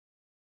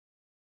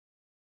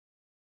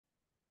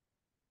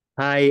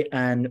Hi,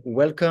 and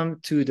welcome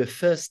to the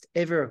first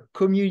ever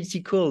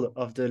community call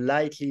of the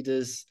Light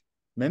Leaders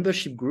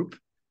membership group.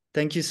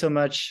 Thank you so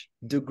much,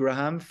 Doug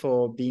Graham,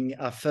 for being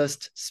our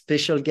first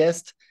special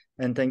guest.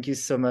 And thank you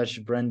so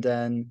much,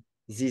 Brendan,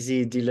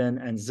 Zizi, Dylan,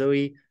 and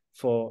Zoe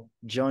for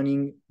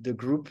joining the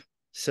group.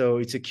 So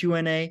it's a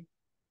Q&A.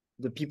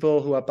 The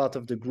people who are part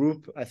of the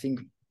group, I think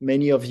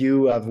many of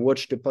you have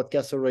watched the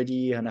podcast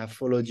already and have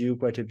followed you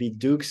quite a bit,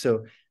 Doug.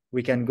 So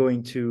we can go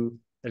into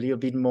a little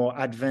bit more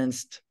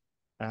advanced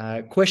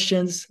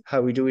questions. How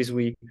we do is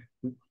we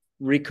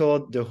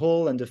record the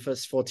whole and the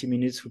first 40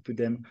 minutes, we put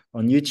them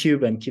on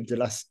YouTube and keep the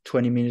last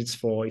 20 minutes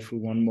for if we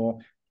want more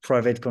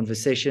private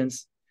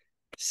conversations.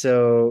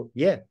 So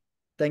yeah,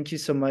 thank you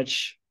so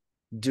much,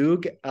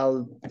 Doug.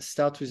 I'll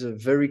start with a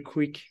very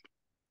quick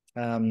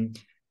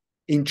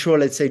intro,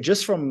 let's say,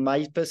 just from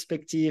my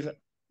perspective,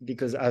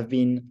 because I've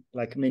been,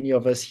 like many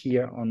of us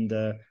here, on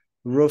the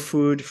raw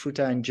food,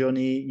 fruitarian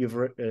journey. You've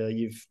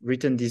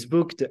written this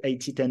book, the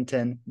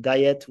 80-10-10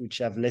 diet,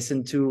 which I've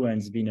listened to, and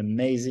it's been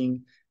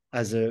amazing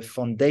as a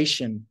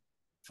foundation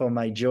for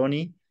my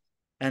journey.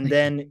 And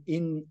then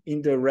in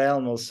the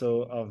realm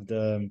also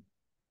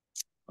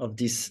of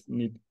this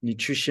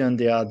nutrition,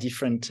 there are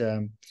different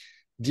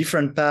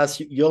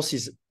paths. Yours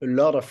is a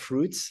lot of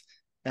fruits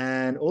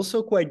and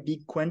also quite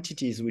big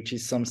quantities, which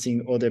is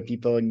something other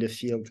people in the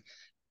field,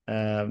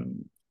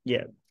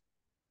 yeah,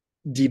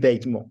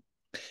 debate more.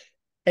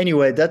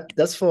 Anyway,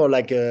 that's for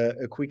like a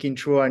quick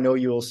intro. I know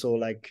you also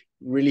like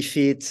really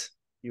fit.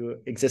 You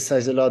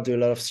exercise a lot, do a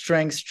lot of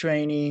strength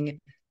training,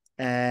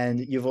 and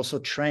you've also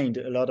trained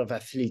a lot of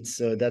athletes.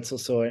 So that's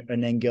also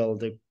an angle,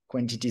 the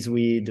quantities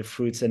with the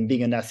fruits and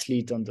being an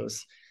athlete on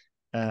those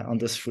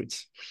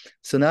fruits.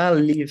 So now I'll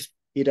leave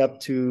it up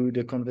to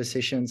the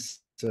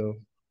conversations. So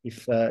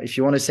if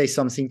you want to say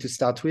something to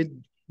start with,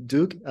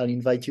 Doug, I'll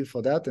invite you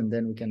for that, and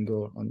then we can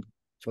go on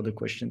for the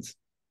questions.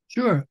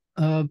 Sure.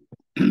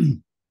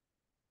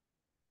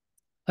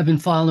 I've been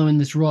following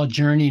this raw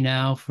journey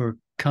now for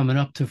coming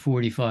up to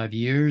 45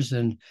 years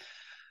and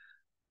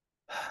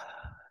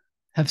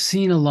have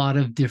seen a lot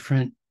of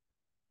different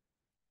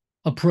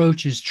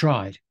approaches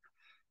tried.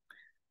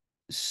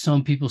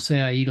 Some people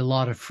say I eat a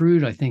lot of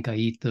fruit. I think I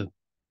eat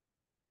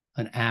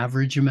an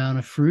average amount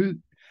of fruit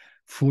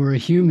for a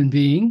human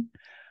being,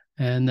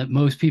 and that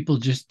most people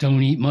just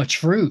don't eat much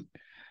fruit.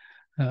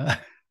 Uh,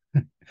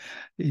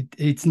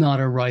 it's not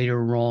a right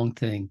or wrong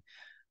thing.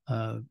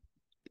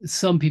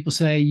 Some people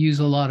say I use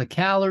a lot of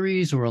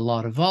calories or a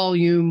lot of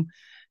volume.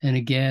 And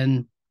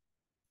again,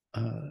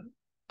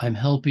 I'm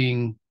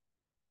helping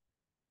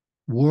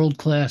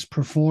world-class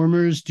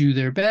performers do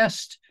their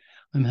best.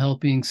 I'm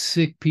helping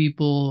sick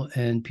people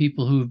and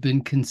people who have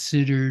been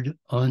considered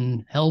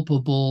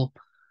unhelpable,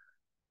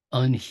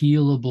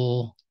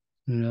 unhealable,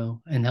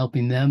 and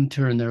helping them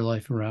turn their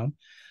life around.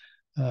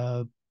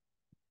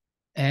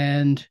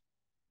 And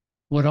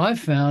what I've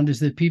found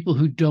is that people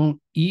who don't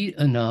eat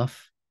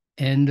enough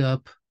end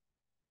up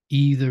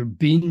either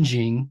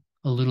binging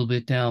a little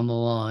bit down the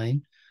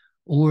line,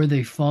 or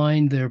they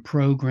find their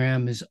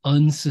program is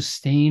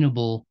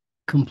unsustainable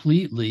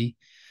completely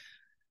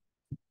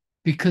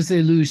because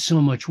they lose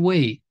so much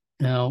weight.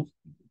 Now,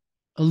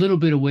 a little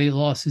bit of weight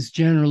loss is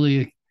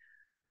generally,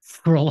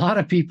 for a lot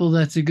of people,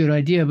 that's a good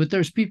idea, but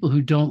there's people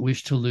who don't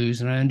wish to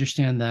lose, and I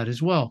understand that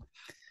as well.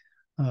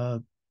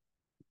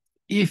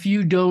 If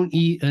you don't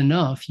eat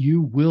enough,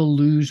 you will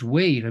lose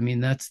weight. I mean,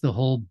 that's the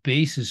whole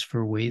basis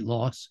for weight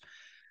loss.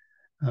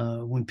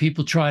 When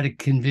people try to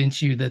convince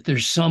you that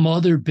there's some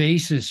other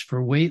basis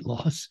for weight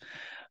loss,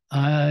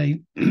 I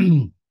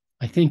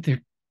I think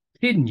they're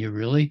kidding you,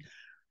 really.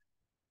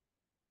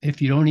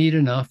 If you don't eat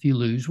enough, you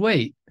lose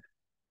weight.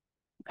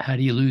 How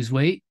do you lose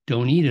weight?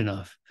 Don't eat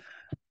enough.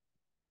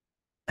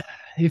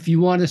 If you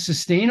want a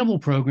sustainable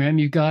program,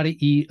 you got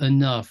to eat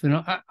enough.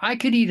 And I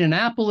could eat an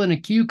apple and a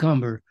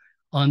cucumber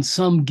on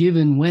some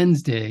given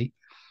Wednesday,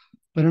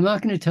 but I'm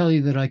not going to tell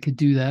you that I could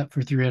do that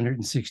for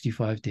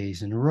 365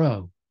 days in a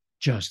row,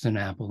 just an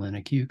apple and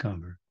a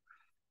cucumber.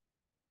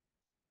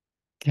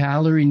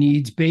 Calorie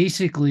needs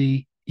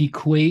basically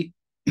equate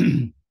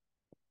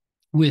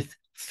with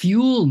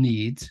fuel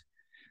needs.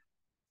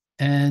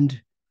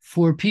 And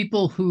for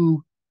people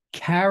who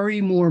carry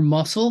more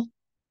muscle,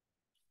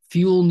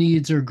 fuel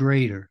needs are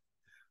greater.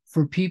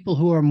 For people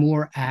who are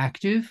more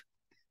active,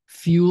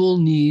 fuel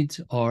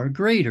needs are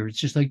greater. It's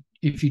just like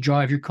if you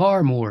drive your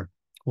car more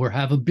or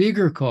have a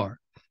bigger car,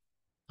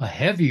 a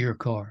heavier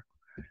car,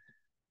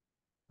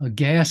 a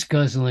gas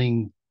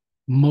guzzling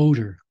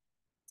motor,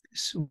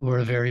 or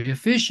a very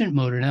efficient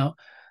motor. Now,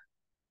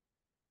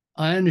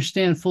 I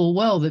understand full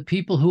well that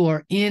people who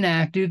are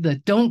inactive,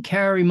 that don't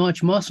carry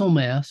much muscle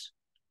mass,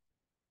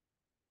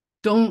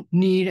 don't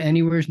need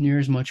anywhere near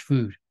as much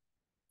food.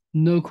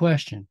 No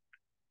question.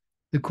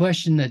 The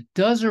question that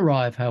does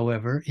arrive,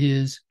 however,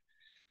 is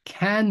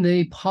can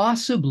they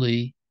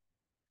possibly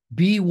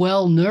be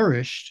well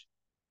nourished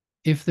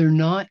if they're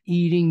not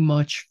eating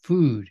much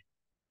food?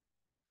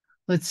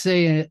 Let's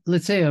say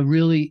a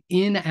really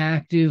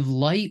inactive,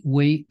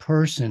 lightweight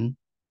person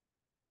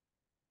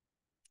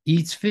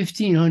eats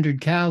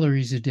 1,500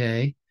 calories a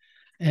day,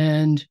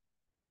 and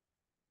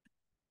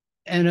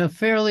a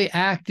fairly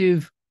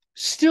active,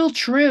 still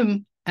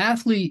trim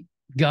athlete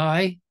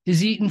guy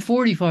is eating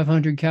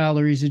 4,500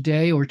 calories a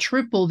day, or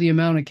triple the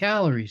amount of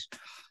calories.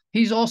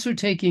 He's also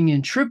taking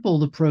in triple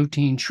the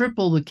protein,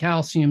 triple the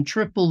calcium,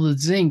 triple the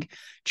zinc,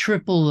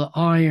 triple the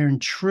iron,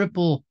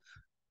 triple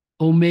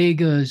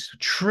omegas,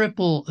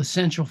 triple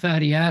essential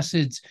fatty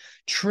acids,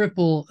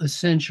 triple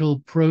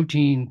essential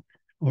protein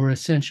or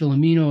essential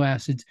amino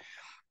acids.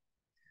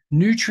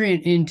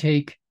 Nutrient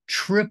intake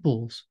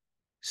triples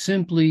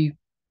simply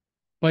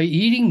by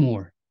eating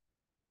more.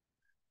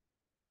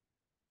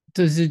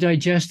 Does the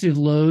digestive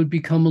load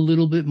become a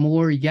little bit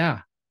more?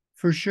 Yeah,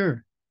 for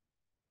sure.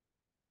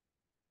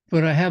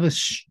 But I have a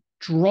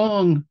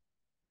strong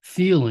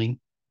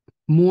feeling,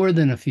 more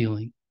than a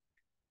feeling,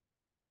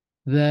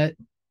 that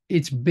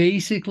it's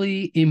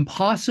basically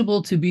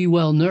impossible to be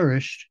well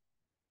nourished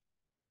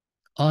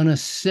on a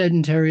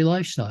sedentary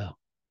lifestyle.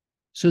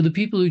 So the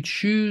people who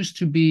choose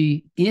to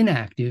be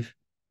inactive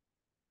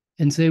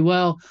and say,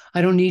 well,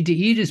 I don't need to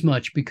eat as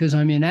much because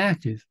I'm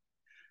inactive,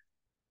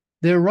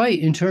 they're right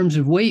in terms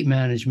of weight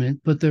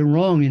management, but they're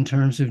wrong in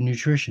terms of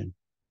nutrition.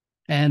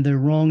 And they're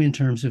wrong in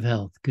terms of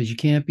health, because you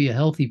can't be a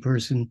healthy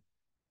person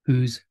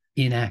who's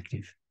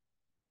inactive.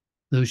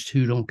 Those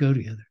two don't go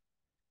together.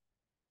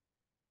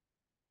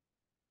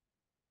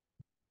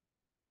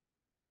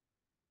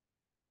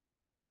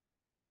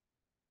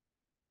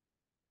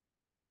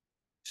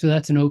 So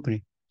that's an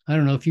opening. I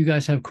don't know if you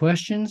guys have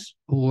questions,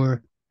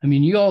 or, I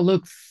mean, you all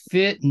look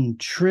fit and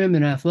trim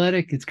and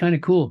athletic. It's kind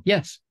of cool.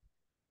 Yes.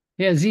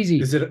 Yeah, Zizi.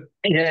 Is it?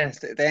 Yes,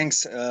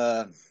 thanks.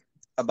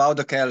 About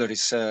the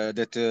calories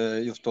that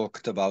you've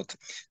talked about,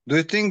 do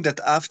you think that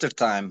after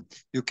time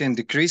you can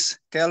decrease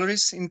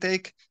calories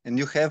intake and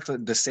you have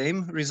the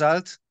same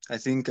result? I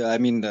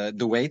mean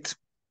the weight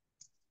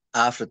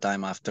after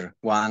time, after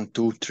 1,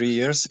 2, 3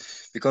 years,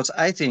 because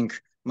I think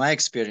my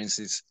experience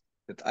is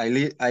that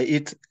I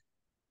eat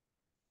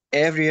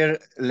every year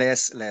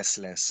less.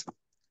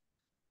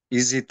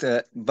 Is it?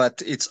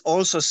 But it's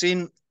also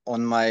seen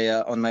on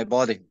my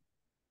body.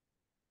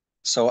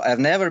 So I've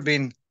never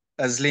been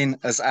as lean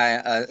as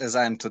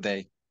I am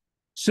today.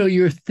 So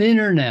you're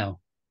thinner now.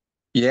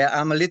 Yeah,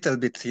 I'm a little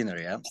bit thinner.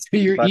 Yeah. So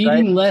you're But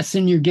eating less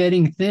and you're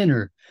getting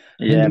thinner.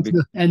 Yeah.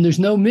 And there's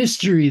no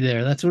mystery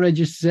there. That's what I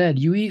just said.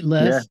 You eat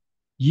less, Yeah.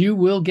 you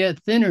will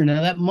get thinner.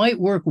 Now that might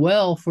work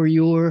well for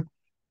your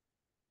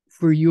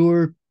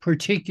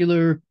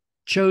particular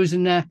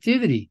chosen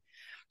activity.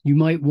 You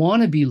might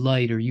want to be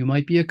lighter. You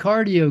might be a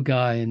cardio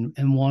guy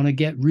and want to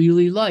get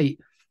really light.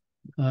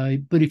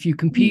 But if you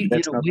compete in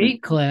That's a not me.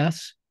 weight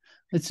class,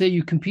 let's say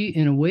you compete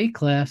in a weight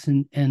class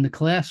and the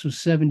class was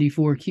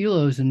 74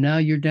 kilos and now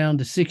you're down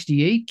to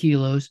 68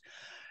 kilos,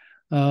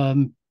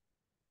 you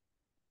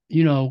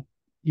know,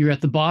 you're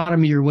at the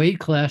bottom of your weight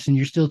class and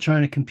you're still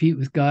trying to compete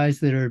with guys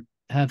that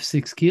have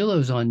 6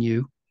 kilos on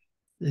you.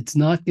 It's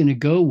not going to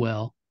go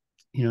well.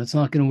 You know, it's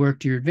not going to work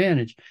to your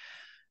advantage.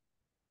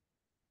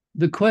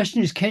 The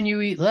question is, can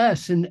you eat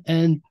less?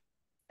 And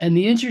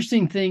the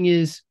interesting thing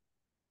is,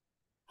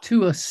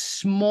 to a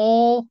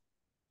small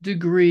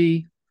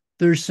degree,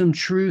 there's some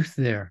truth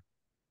there.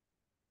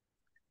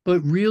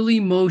 But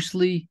really,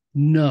 mostly,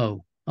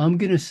 no. I'm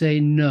going to say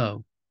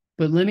no.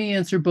 But let me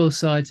answer both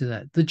sides of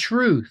that. The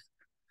truth: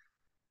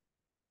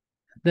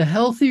 the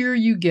healthier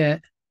you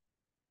get,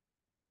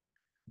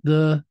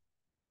 the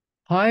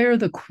higher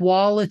the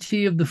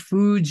quality of the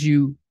foods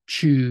you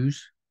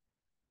choose,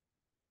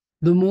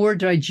 the more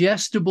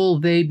digestible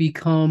they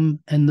become,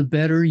 and the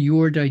better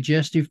your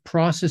digestive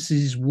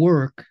processes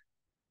work,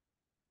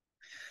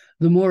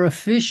 the more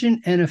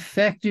efficient and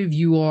effective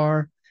you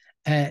are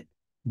at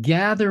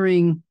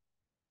gathering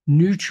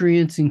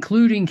nutrients,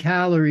 including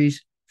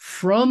calories,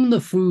 from the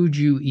food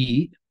you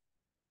eat.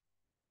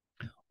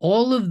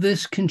 All of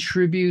this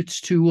contributes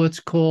to what's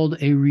called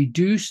a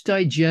reduced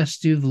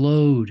digestive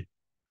load.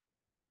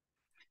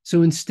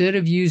 So instead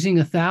of using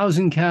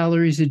 1,000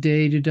 calories a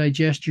day to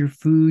digest your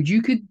food,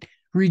 you could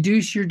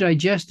reduce your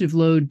digestive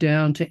load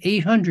down to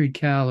 800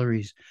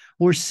 calories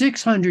or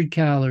 600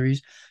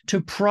 calories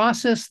to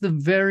process the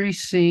very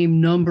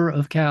same number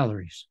of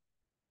calories.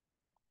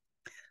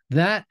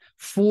 That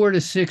 400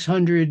 to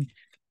 600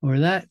 or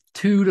that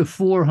 200 to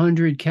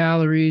 400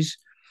 calories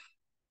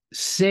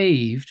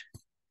saved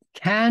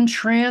can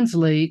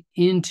translate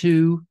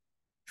into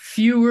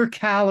fewer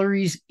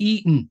calories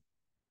eaten.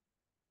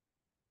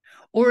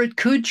 Or it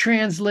could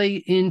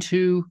translate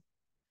into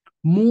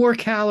more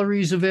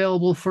calories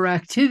available for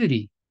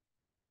activity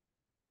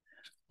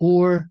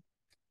or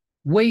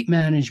weight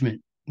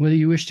management, whether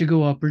you wish to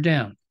go up or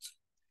down.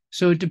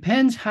 So it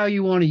depends how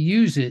you want to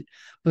use it,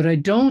 but I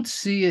don't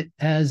see it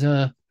as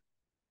a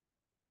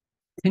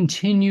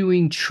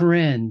continuing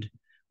trend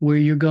where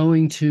you're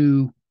going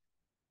to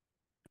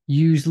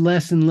use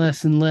less and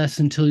less and less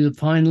until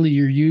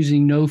you're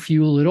using no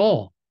fuel at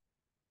all.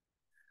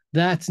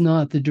 That's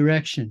not the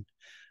direction.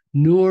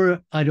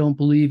 Nor, I don't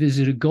believe, is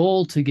it a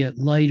goal to get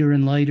lighter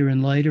and lighter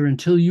and lighter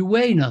until you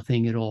weigh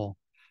nothing at all.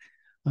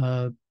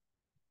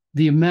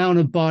 the amount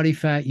of body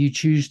fat you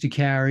choose to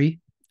carry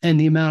and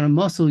the amount of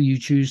muscle you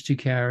choose to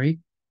carry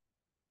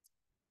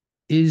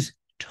is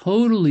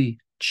totally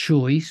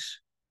choice.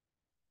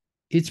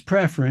 It's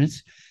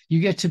preference. You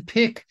get to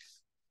pick,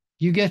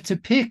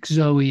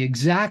 Zoe,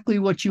 exactly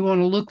what you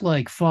want to look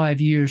like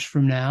 5 years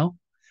from now,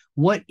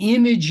 what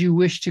image you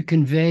wish to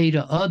convey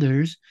to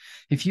others.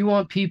 If you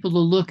want people to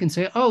look and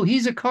say, oh,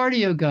 he's a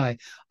cardio guy.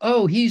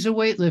 Oh, he's a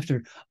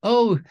weightlifter.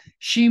 Oh,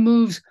 she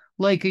moves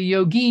like a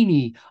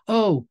yogini.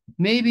 Oh,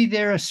 maybe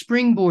they're a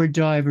springboard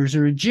divers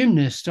or a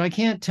gymnast. I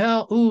can't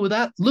tell. Oh,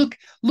 that look,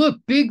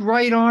 big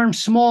right arm,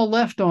 small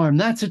left arm.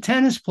 That's a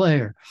tennis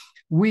player.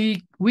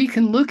 We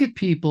can look at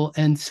people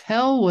and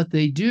tell what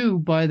they do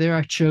by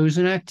their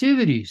chosen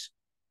activities.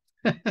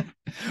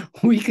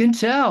 We can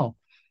tell.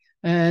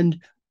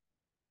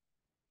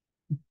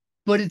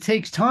 But it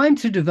takes time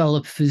to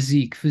develop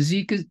physique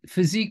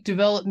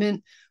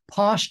development,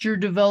 posture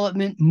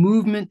development,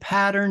 movement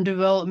pattern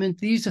development.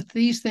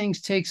 These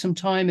things take some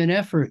time and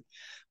effort.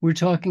 We're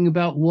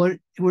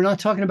not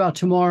talking about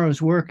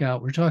tomorrow's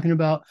workout. We're talking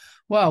about,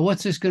 wow,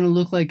 what's this going to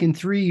look like in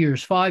 3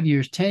 years, 5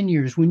 years, 10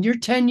 years? When you're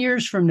 10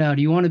 years from now,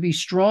 do you want to be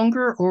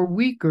stronger or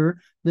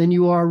weaker than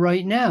you are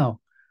right now?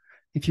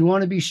 If you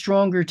want to be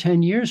stronger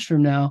 10 years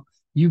from now,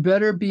 you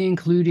better be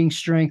including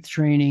strength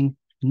training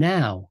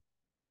now.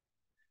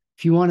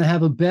 If you want to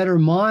have a better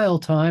mile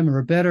time or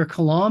a better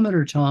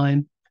kilometer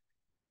time,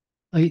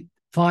 like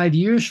 5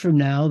 years from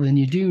now than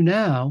you do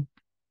now,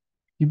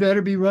 you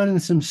better be running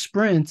some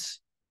sprints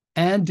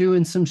and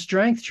doing some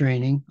strength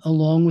training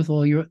along with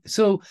all your.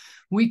 So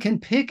we can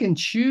pick and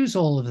choose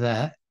all of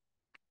that.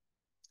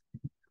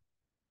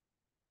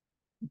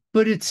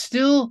 But it's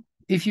still,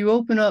 if you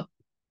open up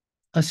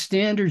a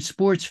standard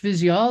sports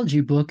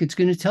physiology book, it's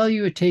going to tell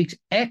you it takes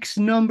X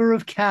number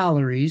of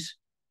calories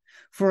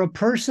for a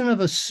person of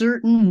a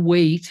certain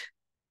weight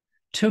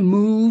to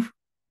move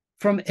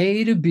from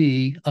A to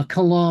B a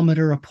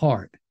kilometer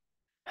apart.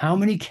 How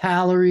many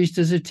calories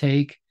does it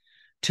take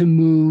to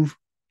move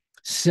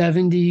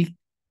 70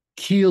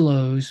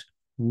 kilos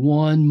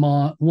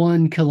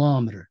 1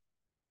 kilometer?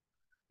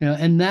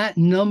 And that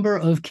number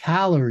of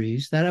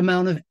calories, that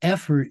amount of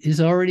effort is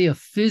already a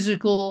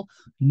physical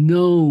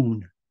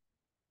known.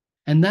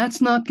 And that's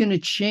not going to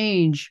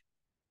change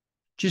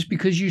just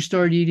because you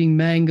start eating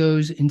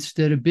mangoes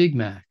instead of Big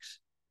Macs.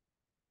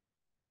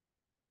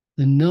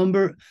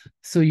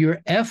 So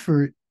your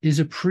effort is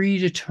a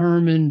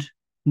predetermined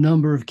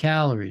number of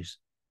calories.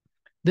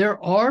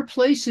 There are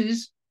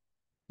places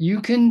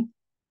you can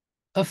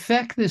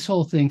affect this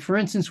whole thing. For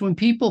instance, when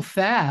people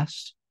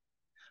fast,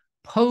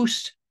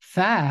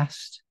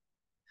 post-fast,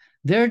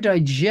 their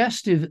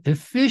digestive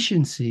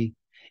efficiency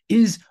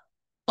is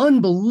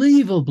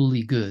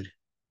unbelievably good.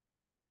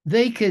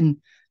 They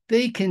can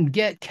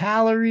get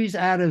calories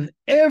out of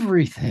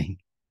everything.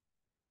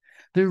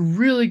 They're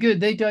really good.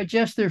 They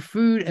digest their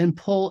food and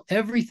pull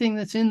everything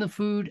that's in the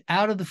food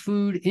out of the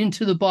food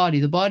into the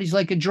body. The body's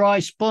like a dry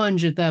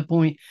sponge at that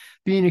point,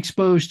 being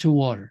exposed to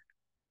water.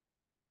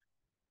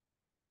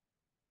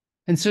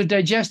 And so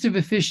digestive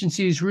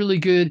efficiency is really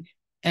good,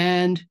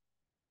 and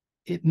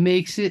it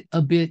makes it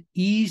a bit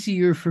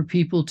easier for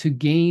people to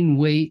gain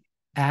weight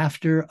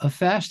after a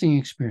fasting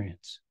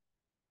experience,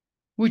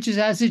 which is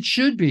as it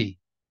should be.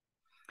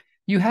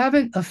 You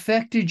haven't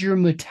affected your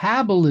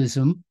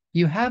metabolism.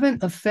 You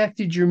haven't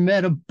affected your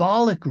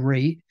metabolic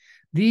rate.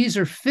 These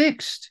are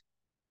fixed,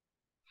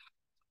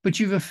 but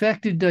you've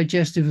affected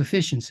digestive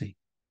efficiency.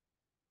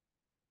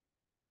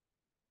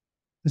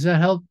 Does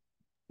that help,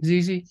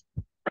 Zizi?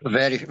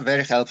 Very,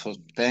 very helpful.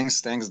 Thanks,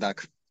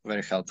 Doc.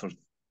 Very helpful.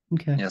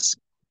 Okay. Yes.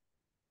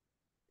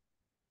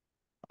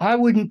 I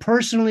wouldn't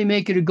personally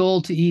make it a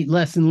goal to eat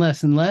less and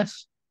less and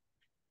less,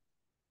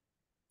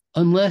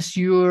 unless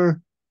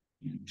you're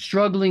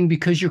struggling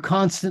because you're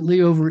constantly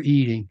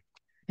overeating.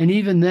 And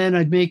even then,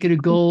 I'd make it a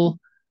goal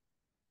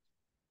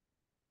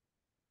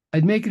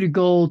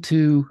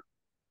to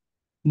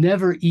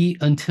never eat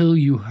until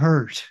you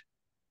hurt.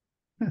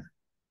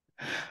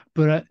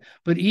 But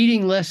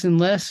eating less and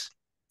less,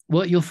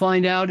 what you'll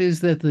find out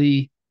is that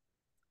the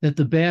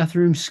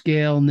bathroom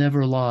scale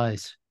never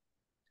lies.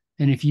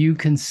 And if you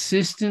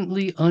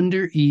consistently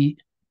undereat,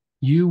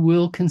 you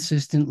will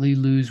consistently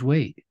lose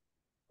weight.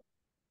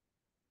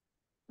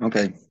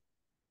 Okay.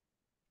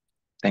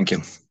 Thank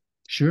you.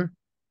 Sure.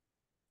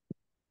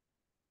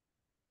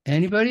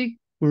 Anybody?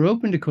 We're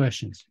open to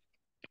questions.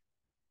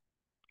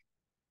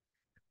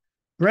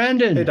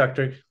 Brandon. Hey,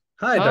 Doctor.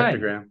 Hi, Dr.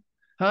 Graham.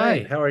 Hi.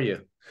 Hey, how are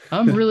you?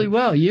 I'm really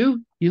well.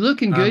 You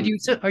looking good.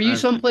 Are you I'm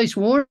someplace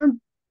warm?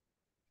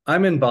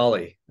 I'm in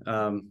Bali.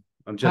 I'm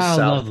just How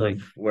south lovely.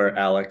 of where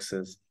Alex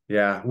is.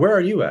 Yeah. Where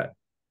are you at?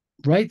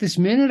 Right this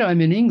minute, I'm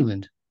in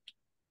England.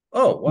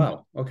 Oh,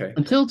 wow. Okay.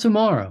 Until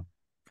tomorrow.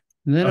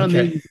 And then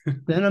Okay.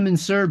 I'm in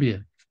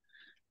Serbia.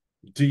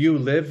 Do you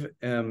live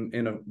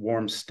in a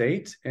warm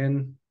state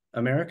in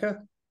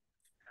America?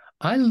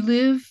 I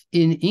live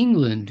in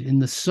England, in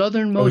the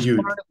southernmost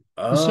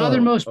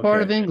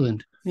part of okay.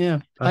 England. Yeah.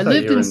 I thought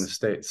you were in the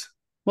States.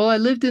 Well, I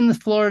lived in the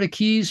Florida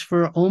Keys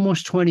for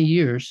almost 20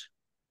 years.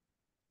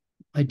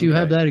 I do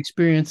have Okay. that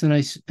experience,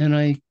 and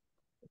I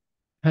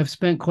have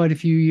spent quite a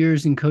few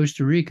years in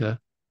Costa Rica,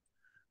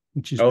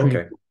 which is Oh, pretty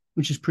okay.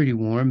 which is pretty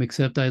warm,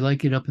 except I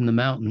like it up in the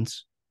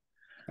mountains.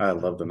 I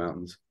love the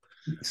mountains.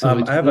 So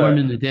it's I have warm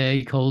a in the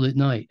day, cold at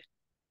night.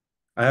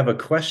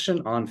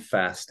 question on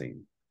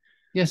fasting.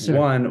 Yes, sir.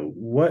 One,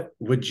 what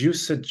would you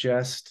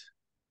suggest,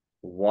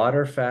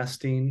 water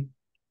fasting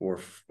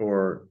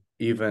or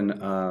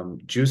even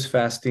juice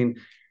fasting?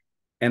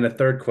 And a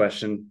third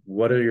question,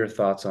 what are your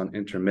thoughts on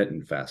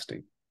intermittent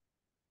fasting?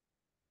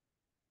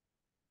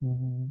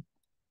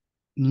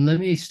 Let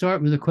me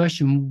start with a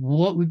question.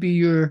 What would be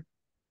your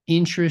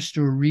interest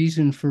or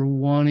reason for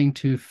wanting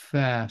to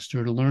fast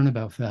or to learn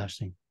about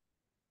fasting?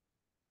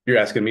 You're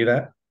asking me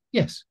that?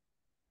 Yes.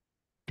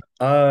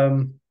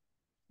 Um,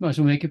 Might as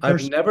well make it I've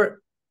personal.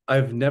 never,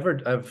 I've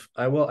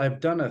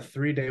done a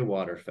 3-day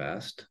water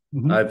fast.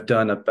 Mhm. I've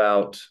done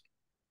about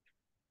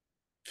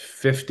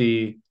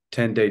 50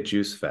 10-day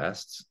juice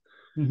fasts.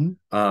 Mhm.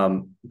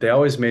 They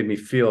always made me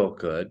feel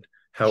good.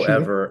 Sure.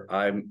 However,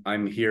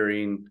 I'm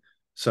hearing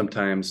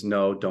sometimes,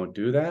 no, don't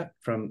do that,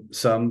 from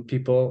some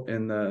people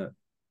in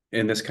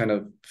this kind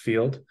of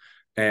field,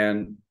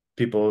 and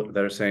people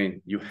that are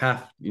saying you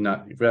have, you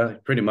not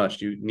pretty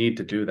much you need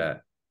to do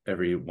that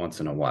every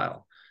once in a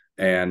while.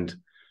 And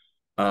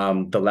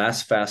the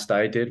last fast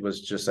I did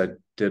was just, I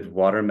did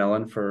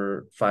watermelon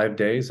for 5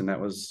 days, and that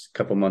was a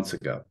couple months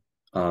ago.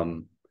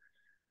 Um,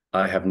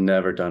 I have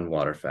never done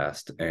water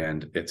fast,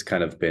 and it's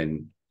kind of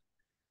been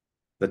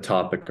the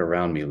topic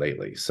around me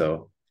lately.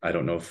 So I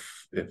don't know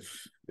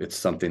if it's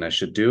something I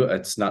should do.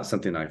 It's not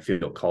something I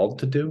feel called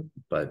to do,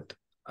 but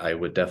I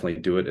would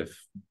definitely do it if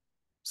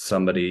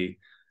somebody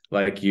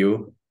like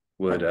you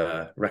would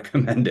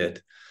recommend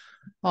it.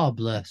 Oh,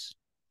 bless.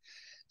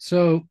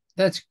 So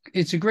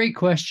it's a great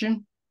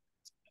question.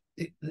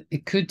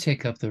 It could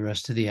take up the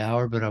rest of the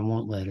hour, but I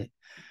won't let it.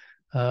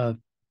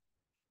 I'm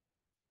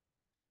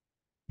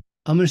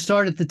going to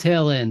start at the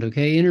tail end,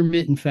 okay?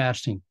 Intermittent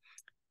fasting.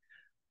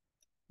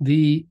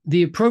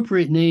 The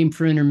appropriate name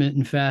for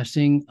intermittent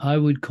fasting, I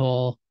would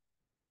call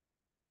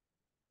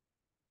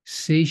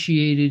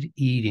satiated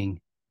eating.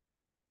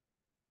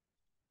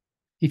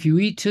 If you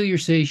eat till you're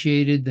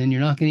satiated, then you're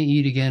not going to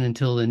eat again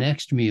until the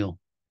next meal.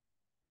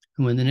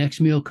 And when the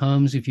next meal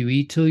comes, if you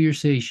eat till you're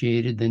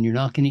satiated, then you're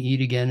not going to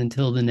eat again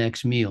until the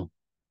next meal.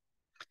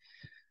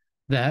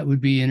 That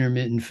would be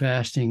intermittent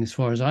fasting. As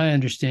far as I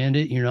understand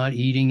it, you're not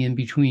eating in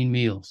between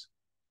meals.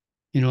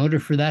 In order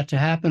for that to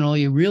happen, all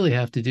you really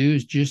have to do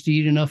is just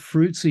eat enough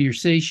fruit so you're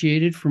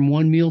satiated from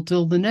one meal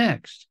till the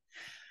next.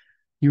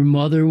 Your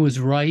mother was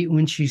right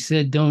when she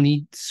said, don't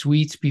eat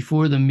sweets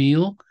before the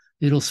meal.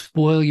 It'll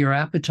spoil your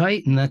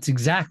appetite. And that's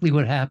exactly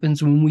what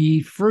happens when we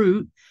eat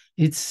fruit.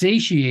 It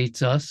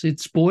satiates us. It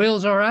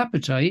spoils our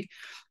appetite,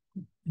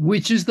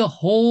 which is the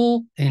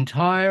whole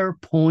entire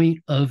point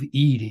of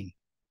eating,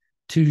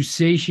 to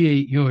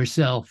satiate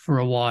yourself for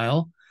a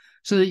while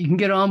so that you can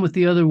get on with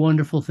the other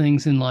wonderful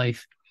things in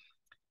life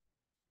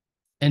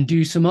and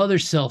do some other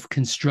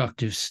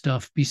self-constructive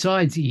stuff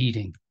besides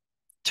eating.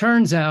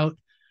 Turns out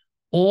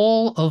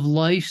all of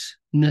life's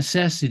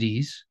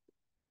necessities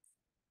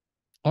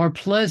are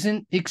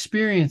pleasant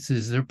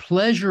experiences. They're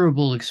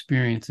pleasurable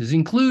experiences,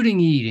 including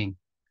eating.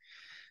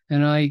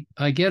 And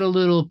I get a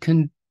little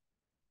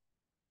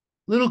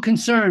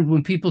concerned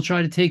when people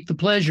try to take the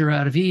pleasure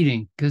out of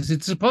eating, because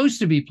it's supposed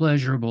to be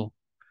pleasurable.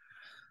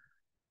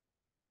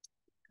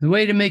 The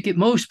way to make it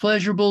most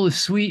pleasurable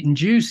is sweet and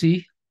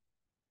juicy.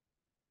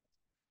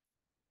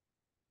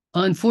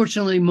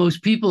 Unfortunately,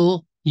 most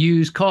people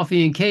use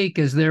coffee and cake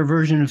as their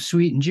version of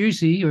sweet and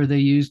juicy, or they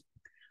use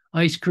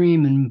ice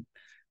cream and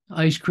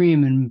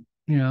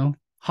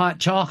hot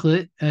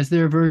chocolate as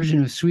their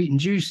version of sweet and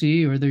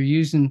juicy, or they're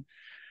using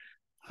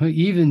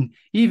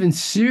even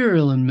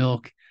cereal and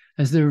milk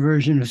as their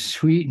version of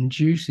sweet and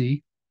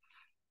juicy.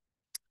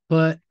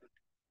 But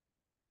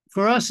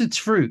for us, it's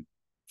fruit.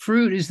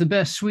 Fruit is the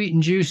best sweet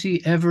and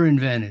juicy ever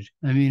invented.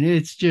 I mean,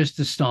 it's just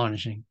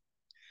astonishing.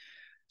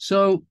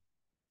 So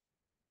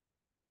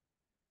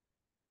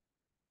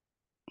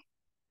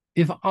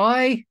if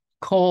I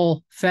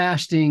call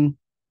fasting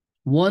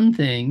one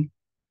thing,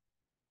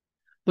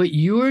 but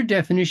your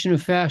definition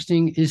of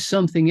fasting is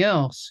something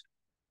else,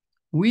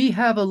 we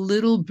have a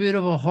little bit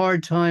of a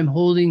hard time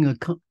holding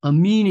a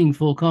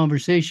meaningful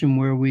conversation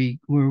where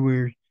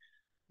we're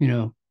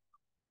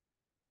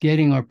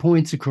getting our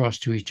points across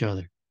to each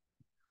other.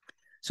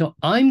 So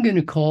I'm going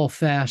to call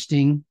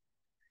fasting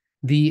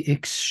the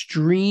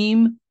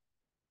extreme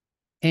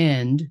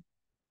end,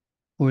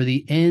 or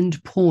the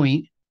end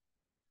point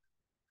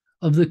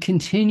of the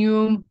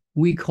continuum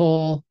we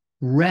call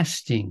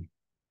resting.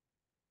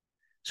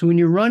 So when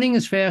you're running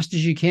as fast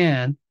as you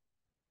can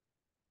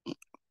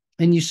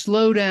and you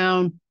slow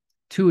down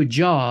to a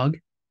jog,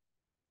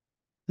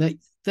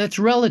 that's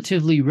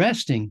relatively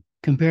resting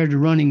compared to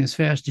running as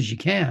fast as you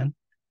can.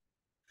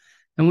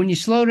 And when you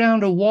slow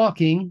down to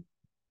walking,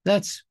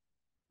 that's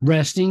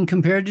resting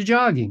compared to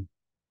jogging.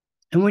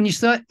 And when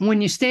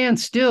you stand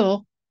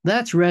still,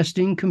 that's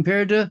resting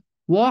compared to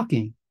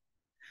walking.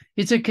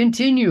 It's a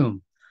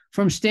continuum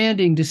from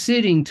standing to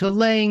sitting to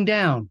laying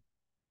down,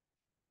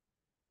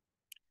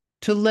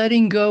 to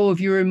letting go of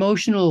your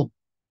emotional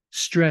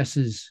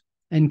stresses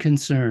and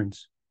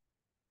concerns,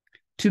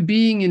 to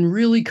being in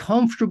really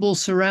comfortable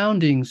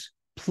surroundings,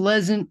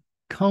 pleasant,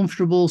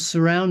 comfortable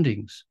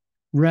surroundings,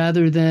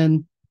 rather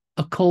than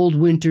a cold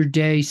winter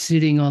day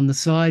sitting on the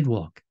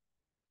sidewalk.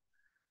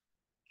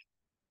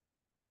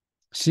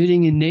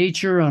 Sitting in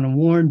nature on a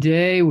warm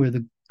day where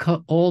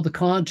all the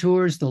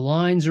contours, the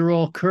lines are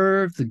all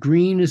curved, the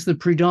green is the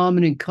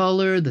predominant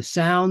color, the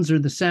sounds are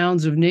the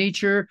sounds of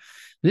nature.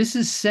 This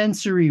is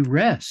sensory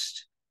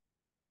rest.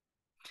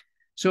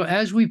 So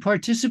as we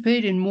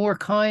participate in more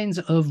kinds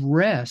of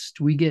rest,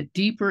 we get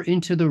deeper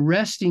into the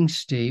resting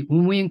state.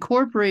 When we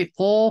incorporate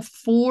all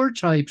 4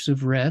 types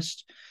of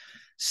rest,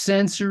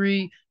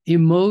 sensory,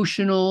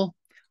 emotional,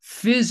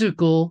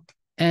 physical,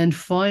 and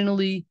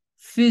finally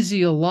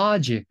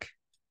physiologic.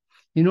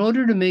 In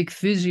order to make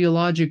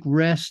physiologic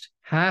rest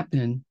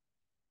happen,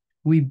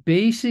 we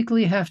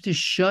basically have to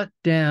shut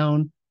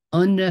down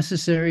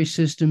unnecessary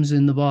systems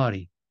in the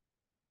body.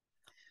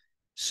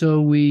 So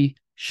we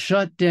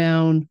shut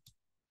down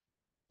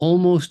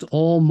almost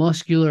all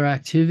muscular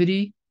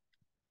activity.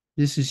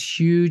 This is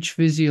huge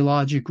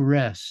physiologic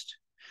rest.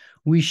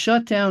 We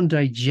shut down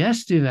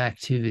digestive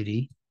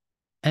activity.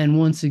 And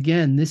once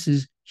again, this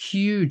is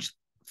huge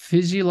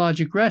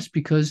physiologic rest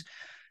because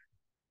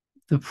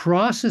the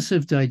process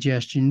of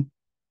digestion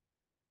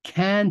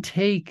can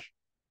take,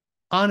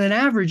 on an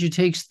average, it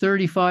takes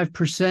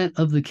 35%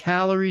 of the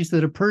calories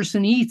that a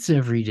person eats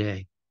every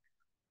day.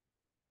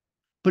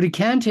 But it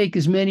can take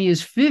as many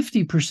as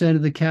 50%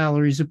 of the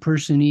calories a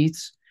person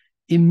eats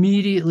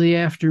immediately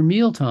after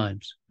meal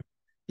times.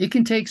 It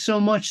can take so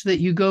much that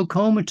you go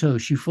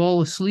comatose, you fall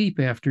asleep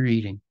after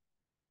eating.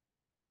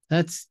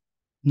 That's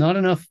not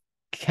enough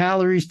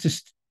calories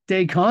to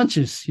stay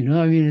conscious, I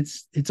mean,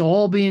 it's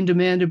all being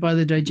demanded by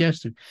the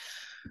digestive.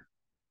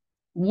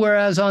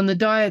 Whereas on the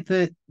diet,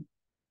 that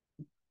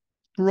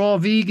raw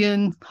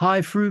vegan,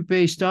 high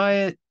fruit-based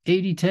diet,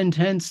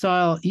 80-10-10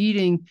 style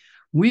eating,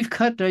 we've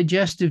cut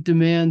digestive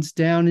demands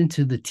down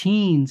into the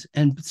teens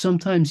and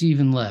sometimes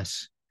even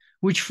less,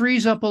 which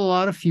frees up a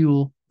lot of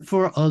fuel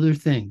for other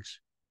things.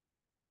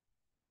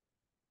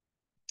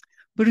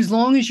 But as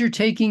long as you're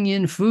taking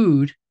in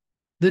food,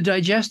 the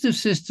digestive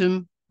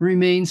system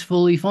remains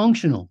fully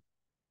functional.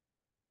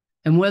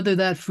 And whether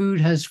that food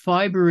has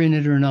fiber in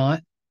it or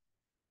not,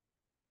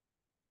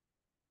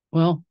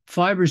 well,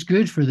 fiber is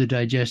good for the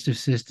digestive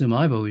system,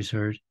 I've always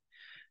heard.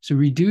 So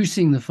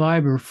reducing the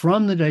fiber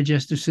from the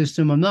digestive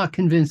system, I'm not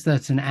convinced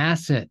that's an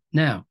asset.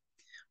 Now,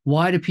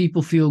 why do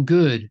people feel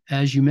good,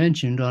 as you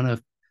mentioned, on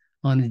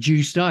a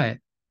juice diet?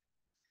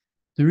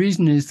 The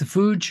reason is the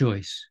food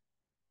choice.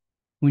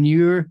 When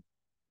you're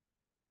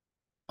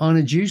on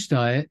a juice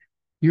diet,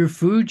 your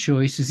food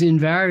choice is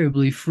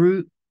invariably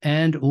fruit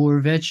and or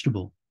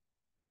vegetable.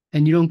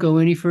 And you don't go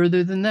any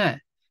further than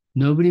that.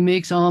 Nobody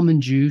makes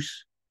almond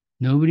juice.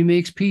 Nobody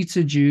makes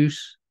pizza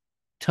juice.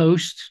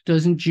 Toast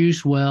doesn't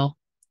juice well.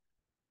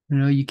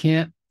 You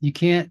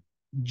can't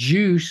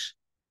juice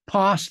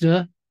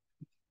pasta.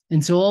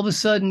 And so all of a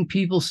sudden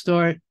people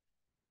start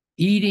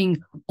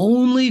eating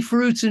only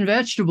fruits and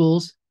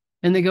vegetables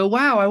and they go,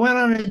 wow, I went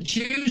on a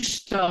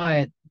juice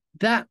diet.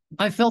 That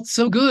I felt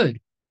so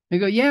good. They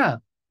go, yeah,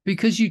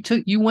 because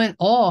you went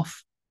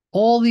off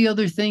all the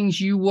other things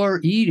you were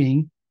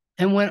eating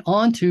and went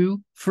on to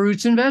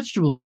fruits and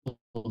vegetables.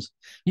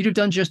 You'd have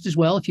done just as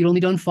well if you'd only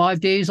done 5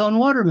 days on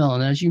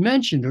watermelon, as you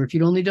mentioned, or if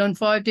you'd only done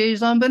 5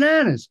 days on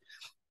bananas.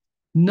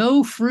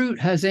 No fruit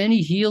has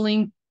any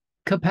healing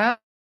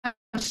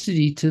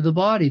capacity to the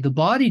body. The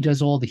body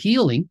does all the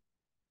healing,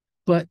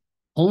 but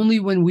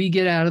only when we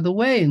get out of the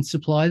way and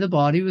supply the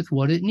body with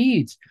what it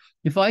needs.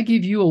 If I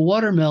give you a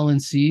watermelon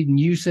seed and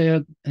you say,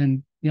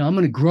 I'm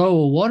going to grow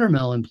a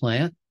watermelon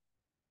plant,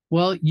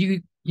 well,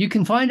 you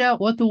can find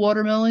out what the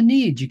watermelon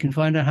needs. You can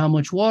find out how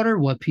much water,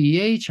 what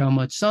pH, how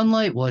much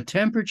sunlight, what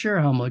temperature,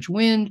 how much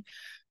wind.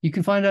 You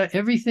can find out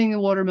everything the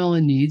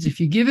watermelon needs. If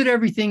you give it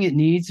everything it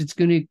needs, it's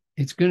going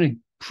to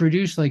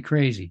produce like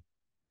crazy.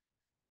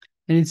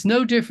 And it's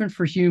no different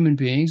for human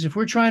beings. If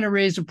we're trying to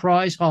raise a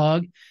prize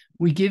hog,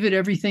 we give it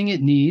everything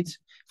it needs.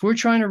 If we're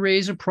trying to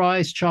raise a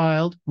prize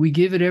child, we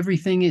give it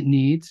everything it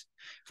needs.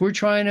 If we're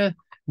trying to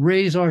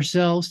raise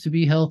ourselves to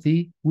be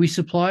healthy, we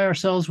supply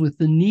ourselves with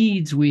the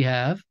needs we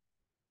have.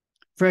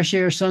 Fresh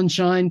air,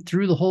 sunshine,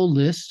 through the whole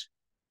list.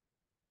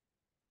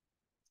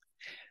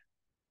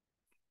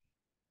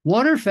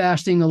 Water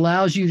fasting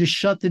allows you to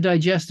shut the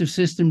digestive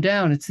system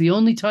down. It's the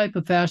only type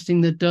of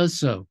fasting that does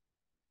so.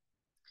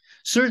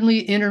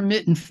 Certainly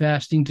intermittent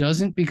fasting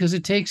doesn't, because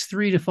it takes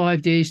 3 to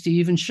 5 days to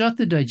even shut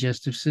the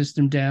digestive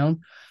system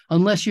down,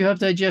 unless you have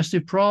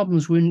digestive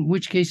problems, in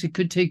which case it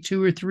could take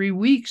 2 or 3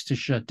 weeks to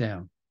shut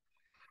down.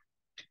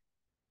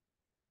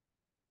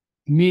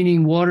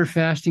 Meaning water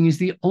fasting is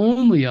the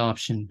only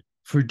option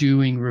for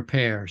doing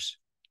repairs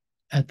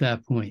at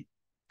that point,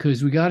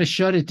 because we got to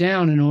shut it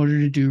down in order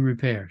to do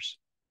repairs.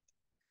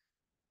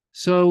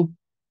 So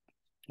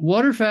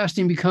water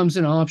fasting becomes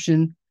an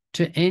option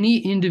to any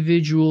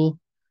individual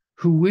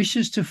who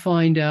wishes to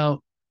find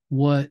out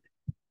what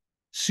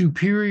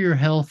superior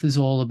health is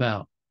all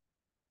about.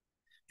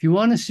 If you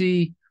want to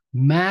see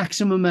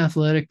maximum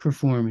athletic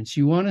performance,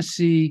 you want to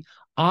see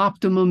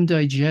optimum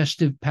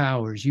digestive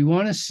powers, you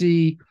want to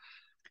see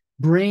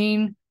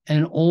brain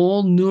and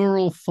all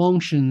neural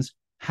functions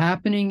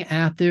happening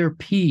at their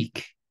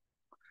peak,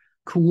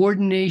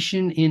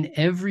 coordination in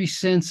every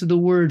sense of the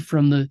word,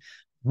 from the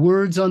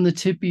words on the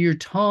tip of your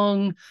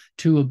tongue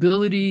to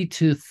ability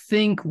to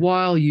think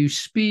while you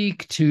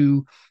speak,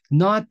 to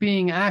not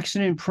being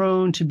accident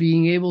prone, to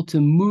being able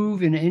to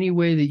move in any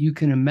way that you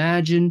can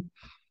imagine.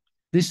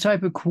 This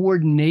type of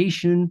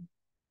coordination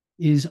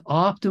is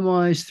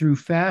optimized through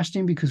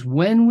fasting, because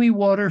when we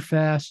water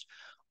fast,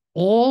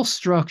 all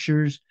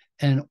structures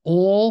and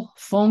all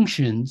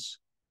functions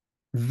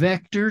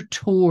vector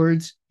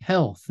towards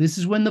health. This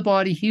is when the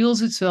body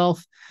heals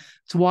itself.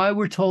 It's why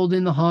we're told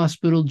in the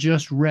hospital,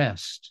 just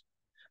rest,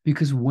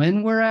 because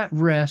when we're at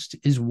rest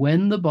is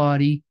when the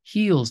body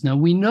heals. Now,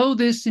 we know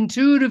this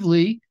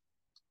intuitively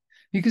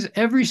because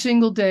every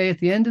single day, at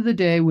the end of the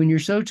day, when you're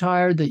so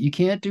tired that you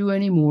can't do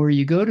anymore,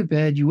 you go to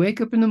bed, you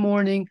wake up in the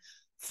morning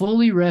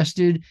fully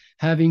rested,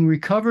 having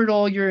recovered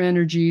all your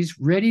energies,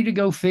 ready to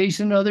go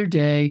face another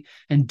day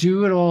and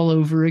do it all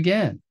over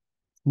again.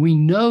 We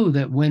know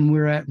that when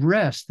we're at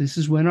rest, this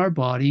is when our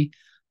body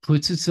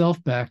puts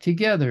itself back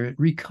together. It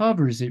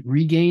recovers, it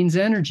regains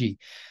energy.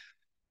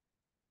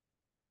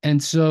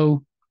 And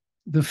so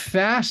the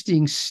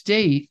fasting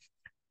state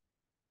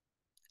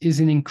is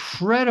an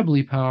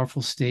incredibly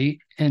powerful state.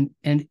 And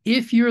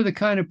if you're the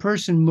kind of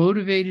person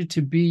motivated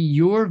to be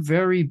your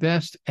very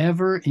best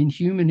ever in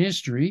human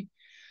history,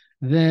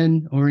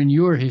 then, or in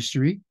your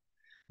history,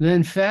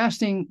 then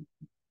fasting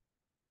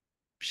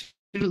should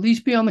at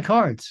least be on the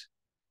cards.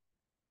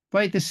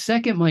 Right? The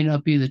second might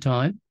not be the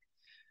time.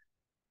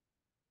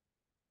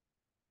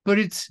 But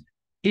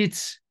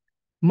it's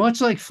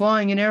much like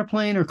flying an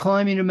airplane or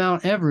climbing to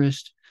Mount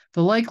Everest.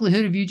 The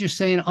likelihood of you just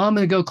saying, I'm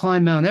going to go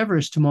climb Mount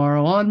Everest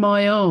tomorrow on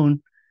my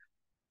own,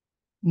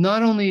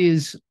 not only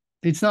is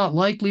it's not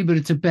likely, but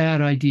it's a bad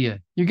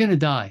idea. You're going to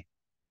die.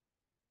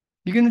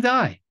 You're going to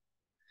die.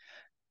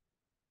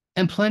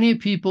 And plenty of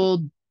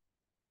people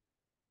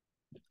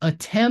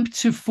attempt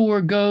to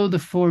forego the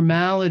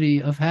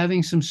formality of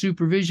having some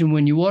supervision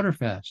when you water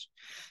fast.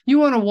 You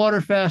want to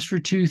water fast for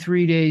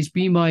 2-3 days,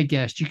 be my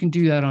guest. You can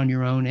do that on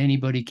your own.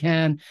 Anybody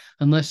can,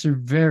 unless they're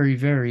very,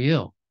 very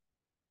ill.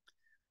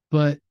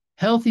 But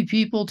healthy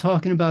people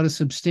talking about a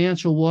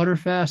substantial water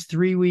fast,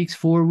 3 weeks,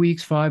 4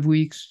 weeks, 5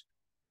 weeks,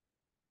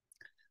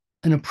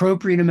 an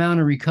appropriate amount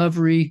of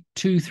recovery,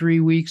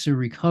 2-3 weeks of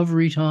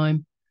recovery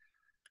time.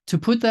 To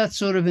put that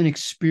sort of an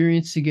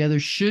experience together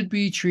should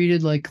be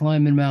treated like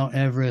climbing Mount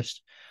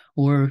Everest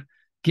or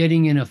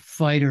getting in a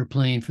fighter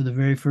plane for the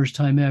very first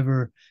time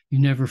ever.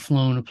 You've never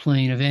flown a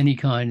plane of any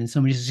kind, and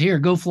somebody says, here,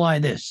 go fly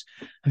this.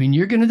 I mean,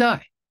 you're going to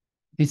die.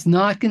 It's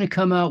not going to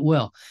come out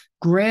well.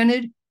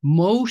 Granted,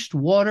 most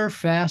water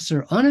fasts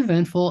are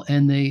uneventful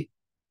and they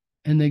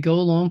go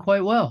along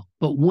quite well.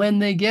 But when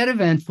they get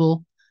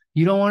eventful,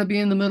 you don't want to be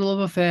in the middle of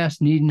a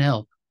fast needing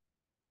help,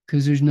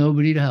 because there's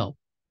nobody to help.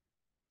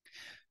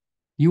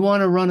 You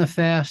want to run a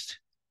fast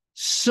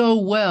so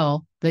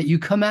well that you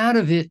come out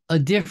of it a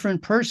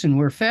different person,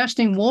 where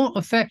fasting won't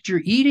affect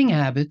your eating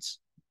habits.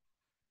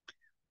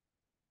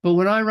 But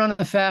when I run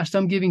a fast,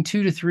 I'm giving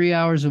 2 to 3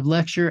 hours of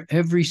lecture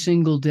every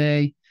single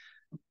day.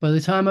 By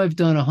the time I've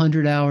done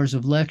 100 hours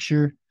of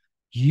lecture,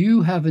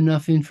 you have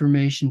enough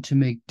information to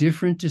make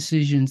different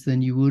decisions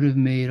than you would have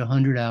made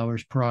 100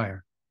 hours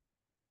prior.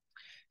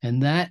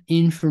 And that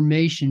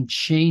information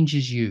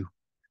changes you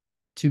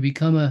to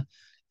become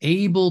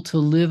able to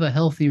live a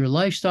healthier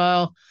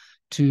lifestyle,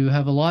 to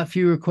have a lot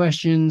fewer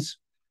questions.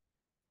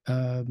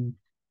 I've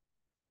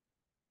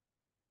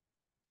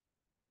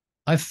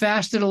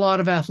fasted a lot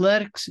of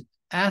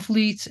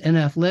athletes and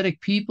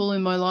athletic people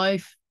in my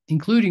life,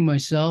 including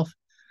myself.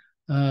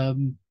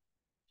 And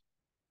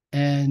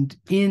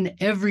in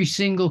every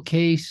single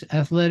case,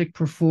 athletic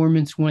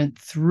performance went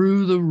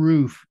through the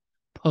roof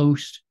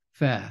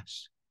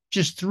post-fast,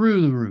 just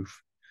through the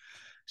roof.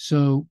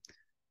 So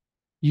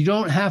you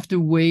don't have to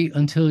wait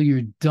until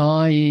you're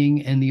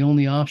dying and the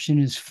only option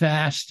is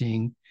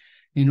fasting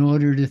in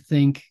order to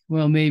think,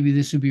 well, maybe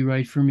this would be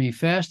right for me.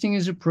 Fasting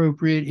is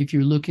appropriate if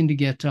you're looking to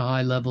get to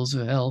high levels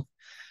of health,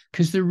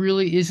 because there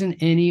really isn't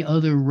any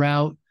other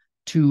route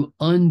to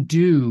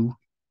undo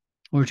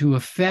or to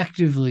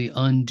effectively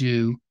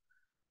undo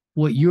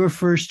what your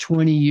first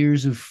 20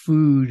 years of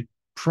food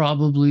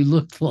probably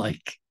looked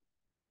like.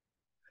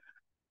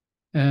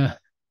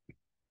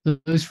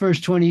 Those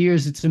first 20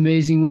 years, it's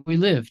amazing we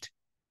lived.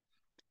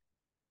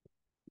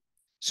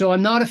 So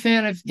I'm not a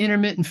fan of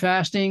intermittent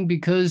fasting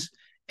because,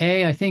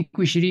 A, I think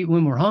we should eat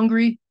when we're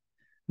hungry.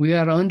 We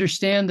got to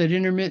understand that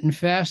intermittent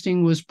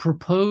fasting was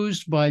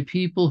proposed by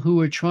people who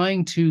are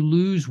trying to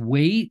lose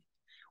weight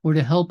or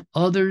to help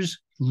others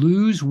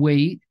lose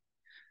weight.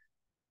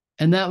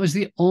 And that was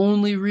the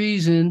only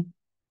reason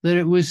that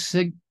it was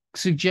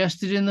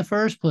suggested in the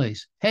first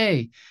place.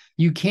 Hey,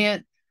 you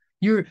can't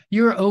you're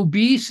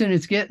obese and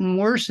it's getting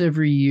worse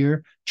every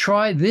year.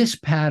 Try this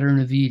pattern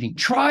of eating.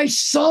 Try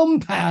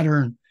some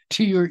pattern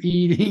to your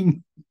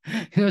eating.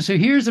 So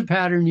here's a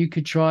pattern you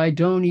could try.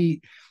 Don't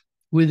eat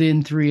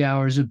within 3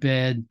 hours of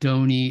bed.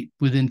 Don't eat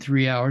within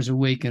 3 hours of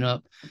waking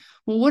up.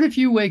 Well, what if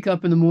you wake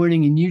up in the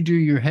morning and you do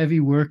your heavy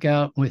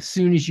workout as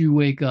soon as you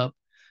wake up?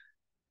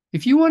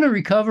 If you want to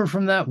recover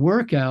from that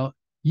workout,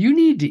 you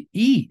need to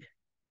eat,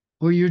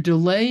 or you're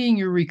delaying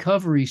your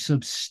recovery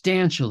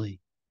substantially.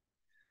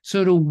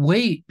 So to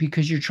wait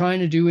because you're trying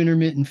to do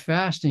intermittent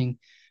fasting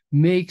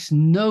makes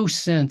no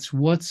sense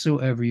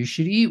whatsoever. You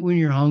should eat when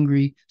you're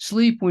hungry,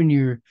 sleep when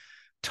you're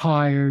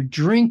tired,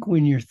 drink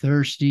when you're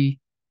thirsty.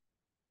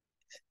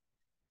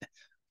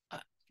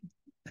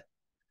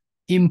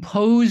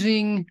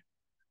 Imposing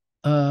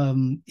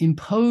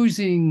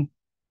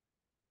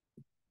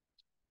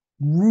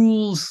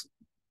rules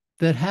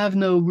that have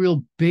no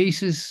real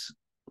basis.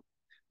 I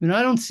mean,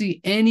 I don't see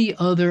any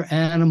other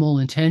animal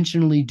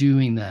intentionally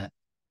doing that.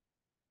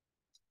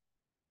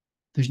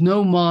 There's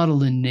no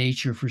model in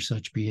nature for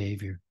such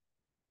behavior.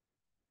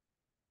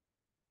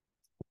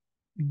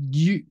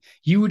 You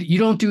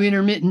don't do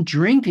intermittent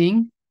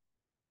drinking.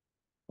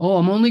 Oh,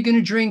 I'm only going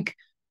to drink.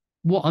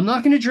 Well, I'm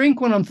not going to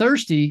drink when I'm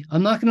thirsty.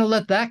 I'm not going to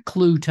let that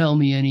clue tell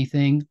me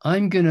anything.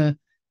 I'm going to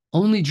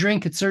only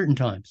drink at certain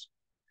times,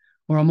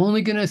 or I'm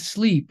only going to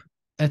sleep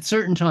at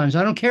certain times.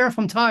 I don't care if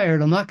I'm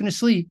tired. I'm not going to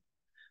sleep.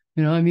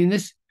 I mean,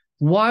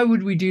 why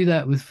would we do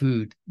that with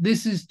food?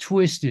 This is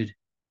twisted.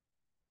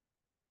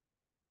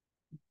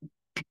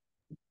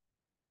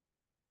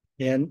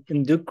 Yeah,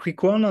 and the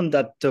quick one on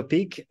that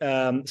topic.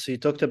 So you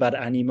talked about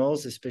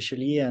animals,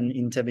 especially, and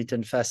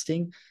intermittent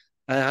fasting.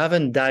 I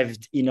haven't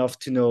dived enough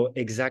to know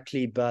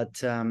exactly,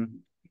 but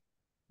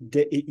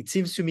it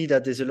seems to me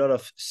that there's a lot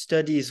of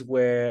studies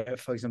where,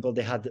 for example,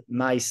 they had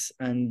mice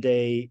and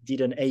they did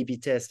an A/B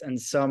test, and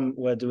some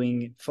were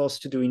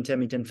forced to do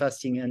intermittent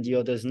fasting and the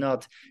others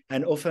not.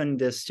 And often in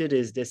the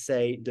studies, they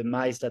say the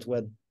mice that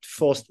were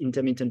forced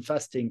intermittent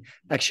fasting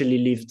actually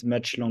lived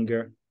much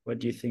longer. What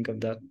do you think of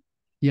that?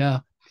 Yeah.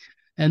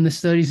 And the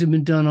studies have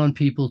been done on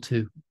people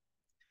too.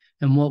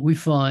 And what we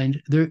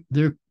find, the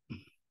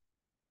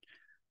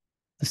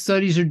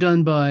studies are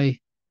done by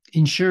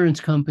insurance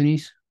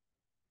companies.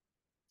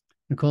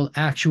 They're called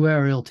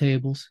actuarial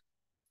tables.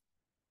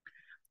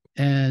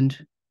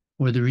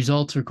 Or the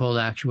results are called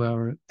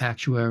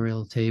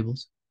actuarial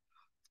tables.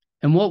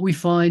 And what we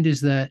find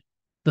is that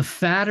the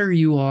fatter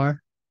you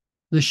are,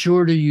 the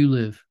shorter you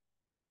live.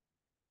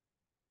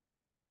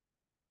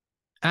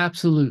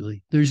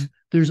 Absolutely.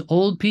 There's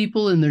old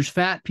people and there's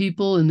fat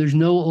people, and there's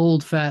no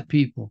old fat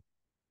people.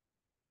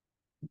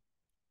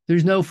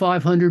 There's no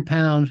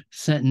 500-pound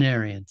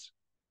centenarians.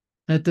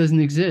 That doesn't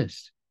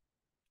exist,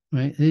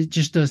 right? It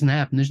just doesn't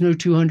happen. There's no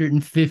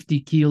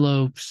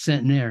 250-kilo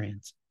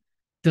centenarians.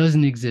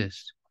 Doesn't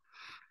exist.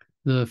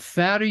 The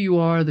fatter you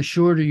are, the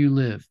shorter you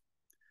live.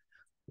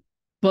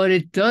 But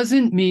it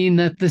doesn't mean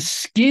that the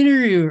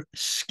skinnier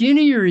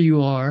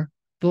you are,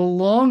 the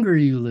longer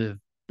you live.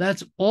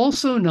 That's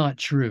also not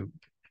true.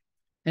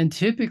 And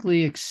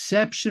typically,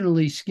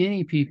 exceptionally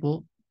skinny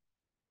people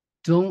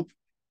don't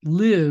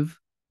live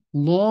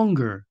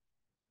longer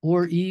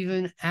or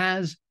even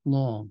as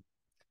long.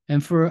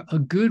 And for a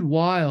good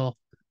while,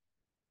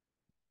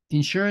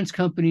 insurance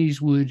companies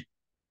would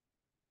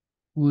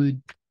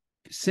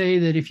say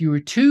that if you were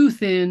too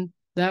thin,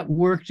 that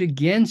worked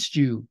against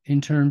you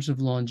in terms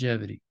of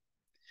longevity.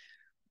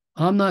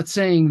 I'm not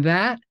saying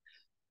that.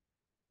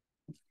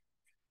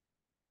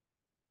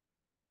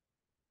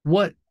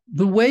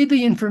 The way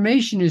the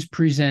information is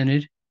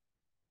presented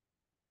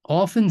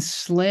often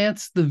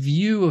slants the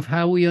view of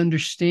how we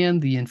understand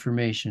the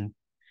information.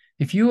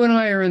 If you and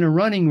I are in a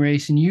running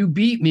race and you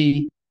beat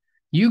me,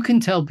 you can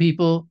tell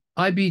people,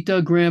 I beat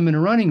Doug Graham in a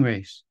running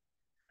race.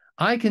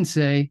 I can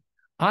say,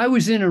 I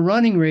was in a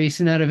running race,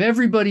 and out of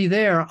everybody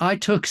there, I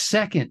took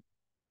second.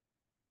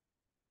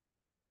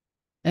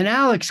 And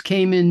Alex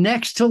came in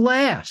next to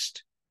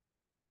last.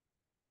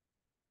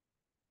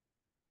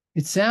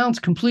 It sounds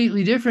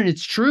completely different.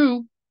 It's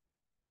true.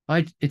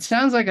 It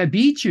sounds like I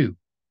beat you.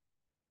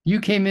 You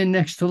came in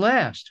next to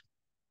last.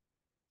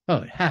 Oh,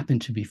 it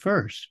happened to be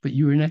first, but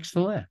you were next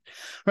to last.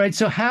 Right?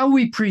 So how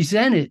we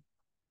present it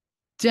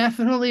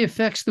definitely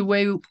affects the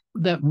way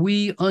that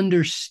we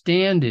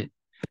understand it.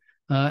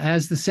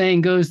 As the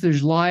saying goes,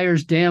 there's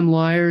liars, damn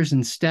liars,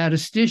 and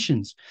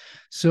statisticians.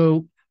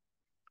 So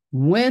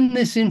when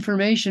this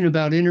information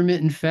about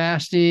intermittent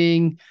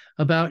fasting,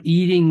 about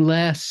eating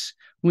less,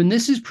 when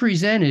this is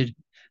presented,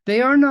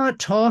 they are not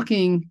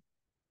talking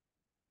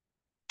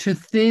to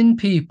thin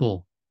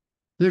people.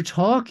 They're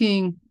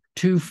talking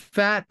to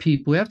fat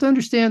people. We have to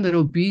understand that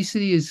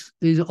obesity is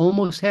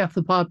almost half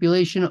the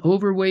population.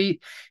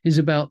 Overweight is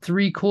about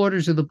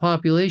 3/4 of the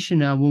population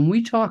now. When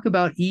we talk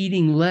about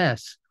eating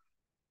less,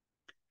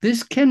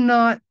 this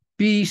cannot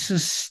be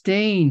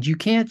sustained. You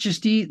can't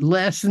just eat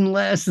less and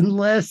less and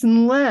less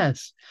and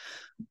less.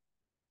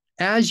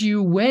 As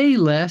you weigh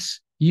less,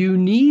 you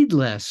need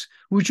less,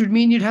 which would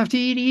mean you'd have to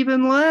eat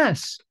even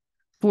less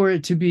for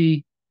it to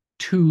be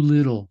too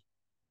little.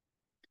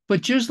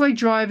 But just like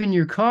driving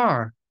your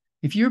car,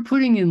 if you're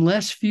putting in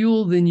less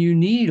fuel than you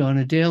need on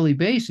a daily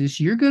basis,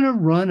 you're going to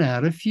run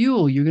out of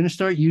fuel. You're going to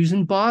start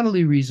using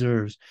bodily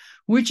reserves,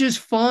 which is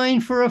fine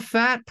for a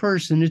fat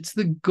person. It's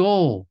the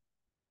goal.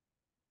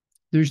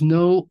 There's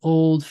no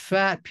old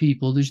fat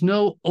people. There's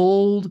no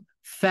old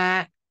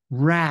fat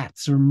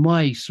rats or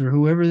mice or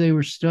whoever they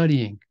were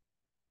studying.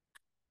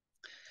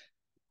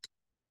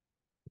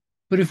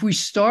 But if we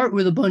start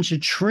with a bunch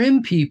of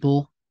trim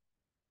people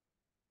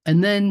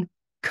and then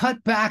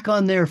cut back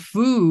on their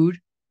food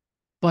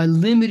by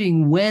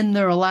limiting when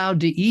they're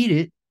allowed to eat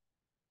it,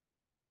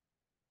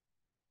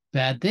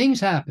 bad things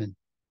happen.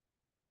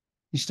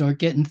 You start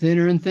getting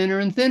thinner and thinner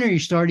and thinner. You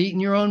start eating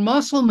your own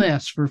muscle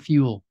mass for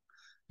fuel.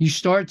 You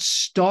start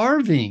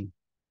starving.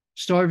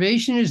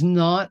 Starvation is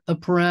not a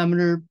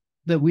parameter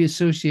that we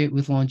associate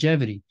with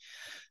longevity.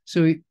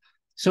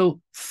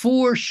 So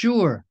for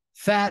sure,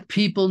 fat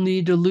people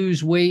need to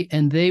lose weight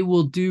and they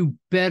will do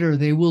better.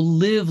 They will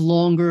live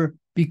longer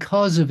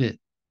because of it.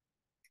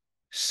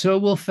 So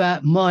will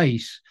fat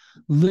mice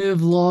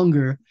live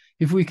longer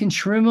if we can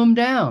trim them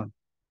down,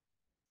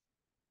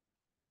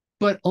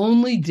 but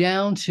only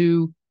down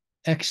to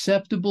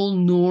acceptable,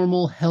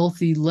 normal,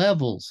 healthy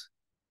levels,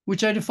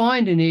 which I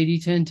defined in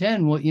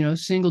 80-10-10. What,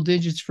 single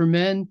digits for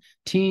men,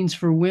 teens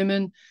for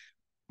women.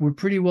 We're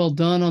pretty well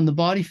done on the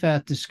body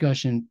fat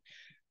discussion.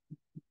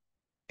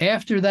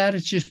 After that,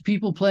 it's just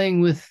people playing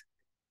with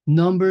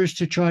numbers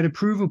to try to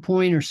prove a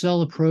point or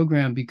sell a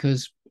program,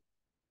 because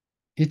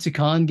it's a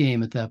con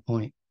game at that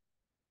point.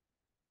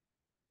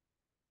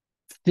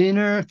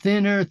 Thinner,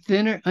 thinner,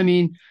 thinner. I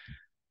mean,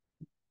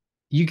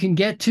 you can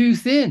get too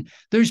thin.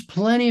 There's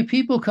plenty of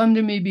people come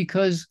to me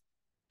because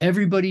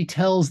everybody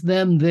tells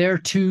them they're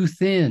too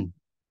thin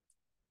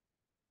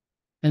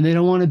and they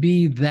don't want to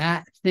be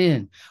that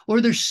thin,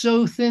 or they're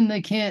so thin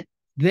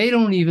they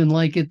don't even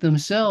like it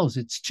themselves.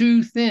 It's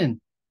too thin.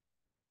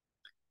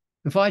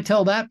 If I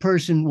tell that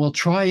person, well,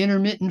 try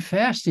intermittent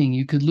fasting,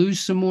 you could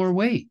lose some more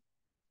weight.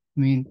 I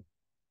mean,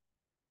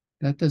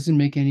 that doesn't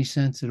make any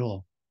sense at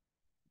all.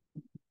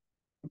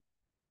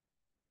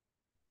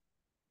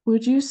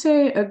 Would you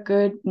say a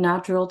good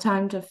natural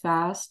time to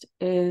fast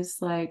is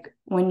like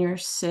when you're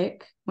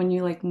sick, when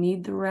you like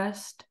need the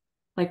rest?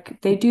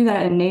 Like they do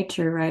that in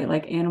nature, right?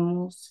 Like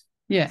animals.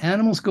 Yeah,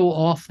 animals go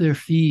off their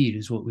feed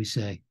is what we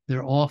say.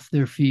 They're off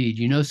their feed.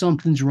 You know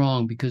something's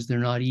wrong because they're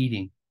not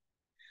eating.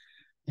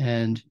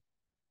 And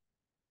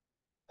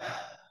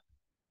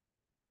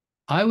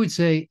I would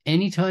say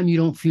anytime you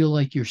don't feel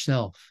like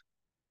yourself,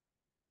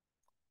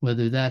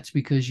 whether that's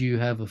because you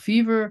have a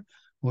fever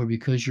or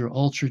because you're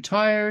ultra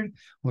tired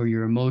or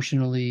you're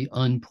emotionally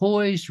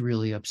unpoised,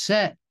 really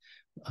upset,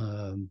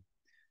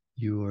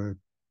 you're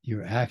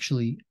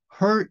actually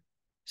hurt,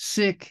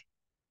 sick,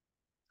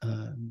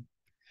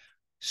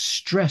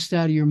 stressed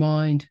out of your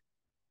mind.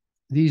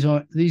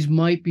 These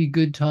might be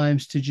good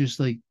times to just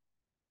like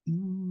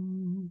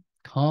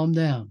calm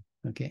down.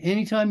 Okay.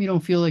 Anytime you don't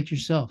feel like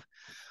yourself.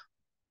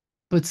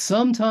 But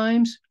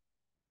sometimes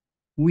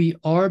we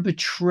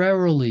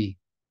arbitrarily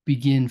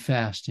begin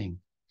fasting.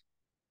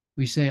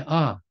 We say,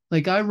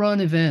 like I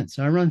run events.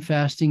 I run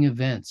fasting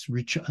events,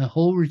 a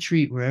whole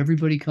retreat where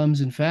everybody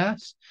comes and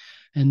fasts,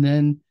 and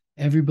then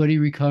everybody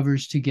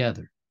recovers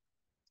together.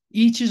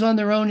 Each is on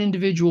their own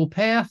individual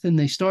path, and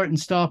they start and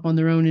stop on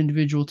their own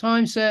individual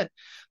time set.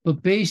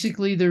 But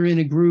basically, they're in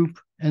a group,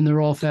 and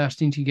they're all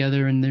fasting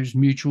together, and there's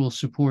mutual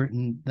support,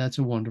 and that's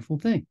a wonderful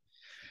thing.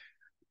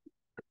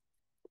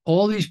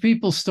 All these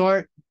people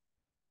start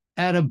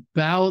at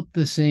about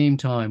the same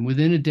time,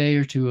 within a day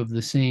or two of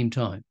the same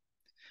time.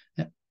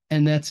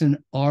 And that's an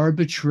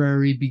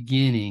arbitrary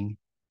beginning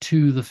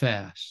to the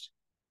fast.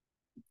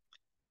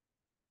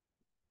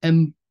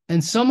 And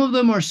some of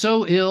them are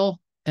so ill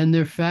and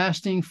they're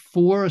fasting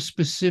for a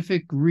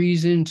specific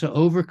reason to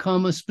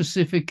overcome a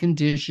specific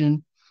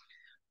condition.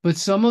 But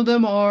some of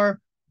them are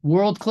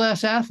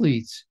world-class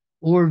athletes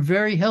or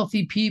very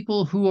healthy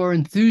people who are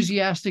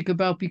enthusiastic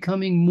about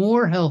becoming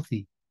more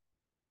healthy.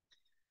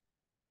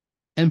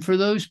 And for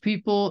those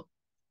people,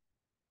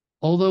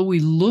 although we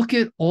look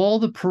at all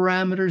the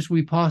parameters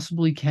we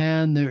possibly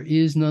can, there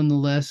is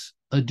nonetheless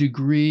a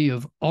degree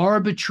of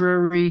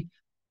arbitrary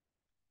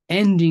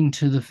ending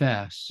to the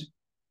fast.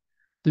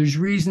 There's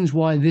reasons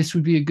why this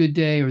would be a good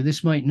day or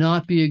this might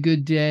not be a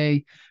good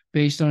day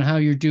based on how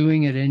you're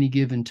doing at any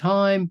given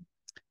time,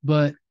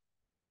 but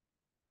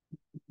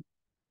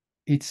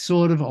it's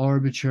sort of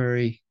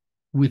arbitrary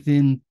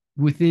within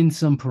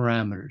some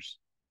parameters.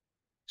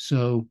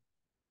 So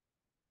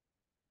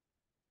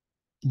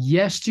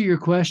yes to your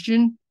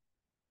question,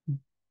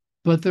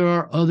 but there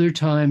are other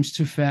times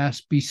to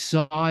fast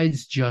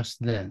besides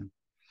just then.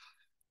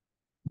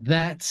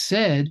 That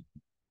said,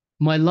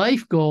 my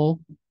life goal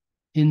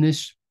in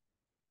this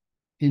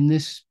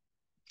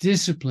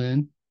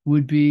discipline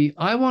would be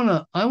I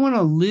want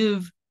to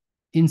live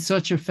in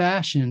such a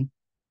fashion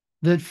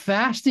that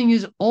fasting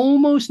is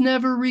almost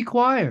never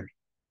required.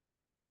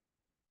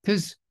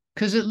 Because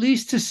at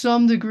least to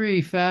some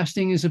degree,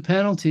 fasting is a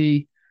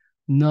penalty,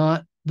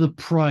 not the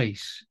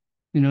price,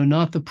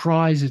 not the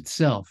prize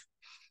itself.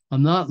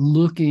 I'm not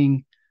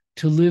looking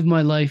to live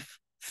my life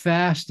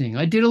fasting.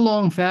 I did a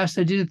long fast.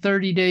 I did a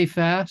 30-day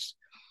fast.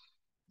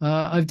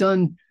 I've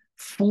done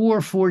 4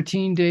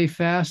 14-day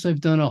fasts.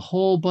 I've done a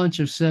whole bunch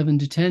of 7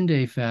 to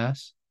 10-day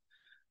fasts.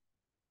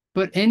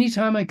 But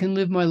anytime I can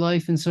live my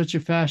life in such a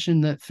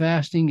fashion that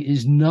fasting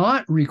is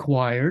not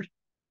required,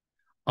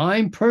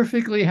 I'm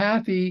perfectly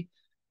happy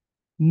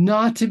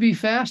not to be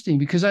fasting,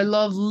 because I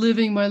love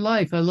living my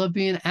life. I love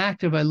being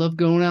active. I love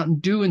going out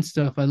and doing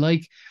stuff. I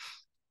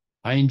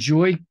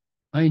enjoy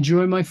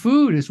my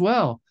food as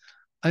well.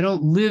 I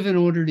don't live in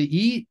order to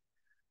eat,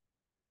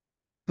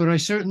 but I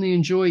certainly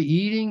enjoy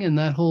eating and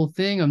that whole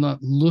thing. I'm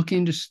not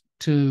looking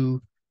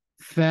to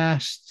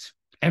fast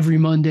every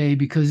Monday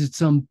because it's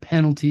some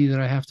penalty that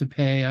I have to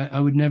pay. I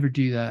would never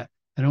do that.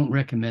 I don't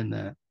recommend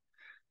that.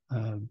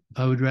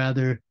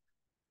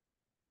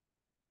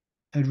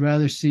 I'd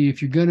rather see,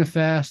 if you're going to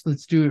fast,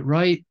 let's do it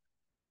right.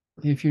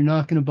 If you're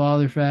not going to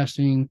bother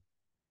fasting,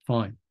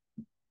 fine.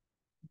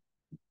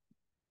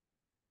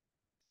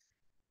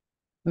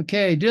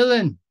 Okay,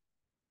 Dylan.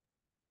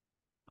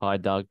 Hi,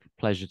 Doug.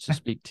 Pleasure to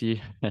speak to you.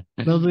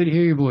 Lovely to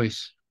hear your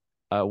voice.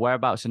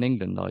 Whereabouts in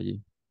England are you?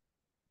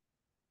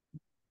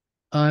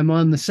 I'm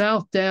on the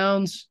South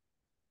Downs.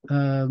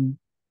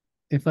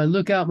 If I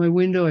look out my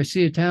window, I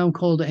see a town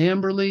called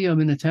Amberley. I'm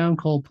in a town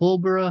called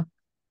Pulborough.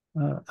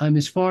 I'm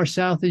as far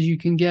south as you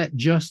can get,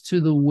 just to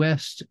the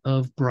west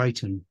of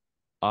Brighton.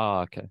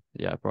 Ah, okay.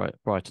 Yeah,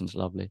 Brighton's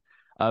lovely.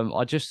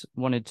 I just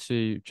wanted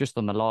to, just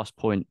on the last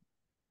point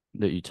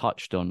that you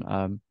touched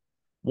on,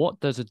 what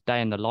does a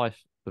day in the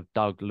life of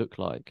Doug look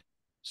like?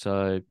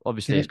 So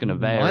obviously it's going to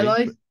vary. My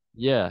life?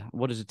 Yeah.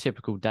 What does a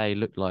typical day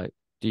look like?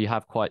 Do you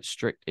have quite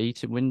strict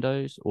eating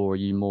windows, or are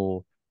you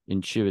more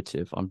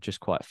intuitive? I'm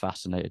just quite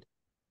fascinated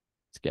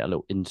to get a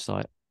little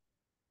insight.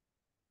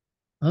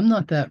 I'm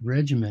not that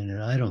regimented,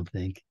 I don't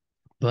think.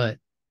 But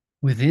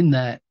within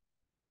that,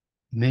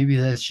 maybe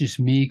that's just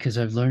me, because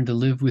I've learned to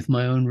live with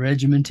my own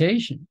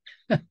regimentation.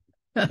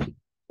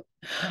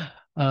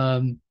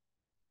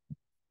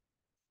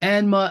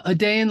 And a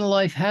day in the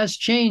life has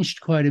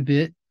changed quite a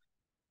bit.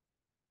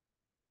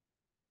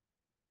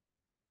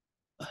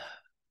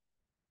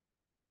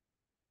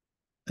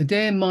 A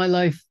day in my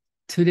life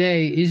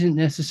today isn't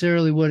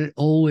necessarily what it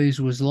always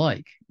was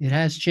like. It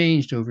has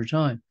changed over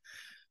time.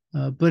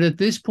 But at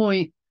this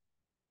point,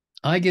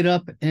 I get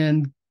up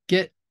and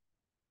get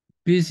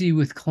busy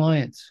with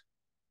clients,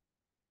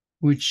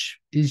 which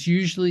is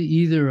usually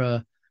either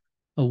a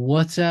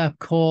WhatsApp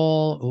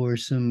call or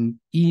some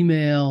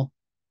email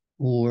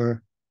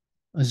or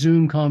a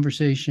Zoom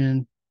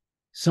conversation,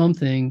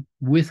 something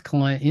with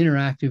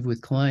interactive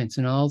with clients.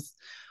 And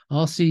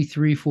I'll see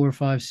 3, 4,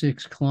 5,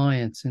 6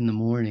 clients in the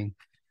morning,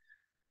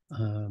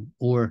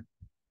 or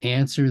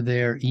answer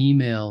their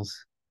emails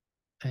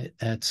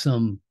at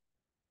some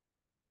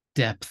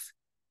depth.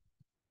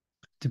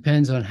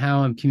 Depends on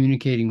how I'm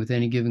communicating with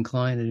any given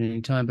client at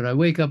any time. But I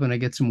wake up and I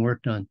get some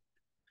work done.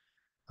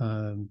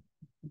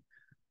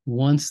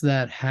 Once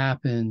that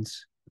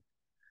happens,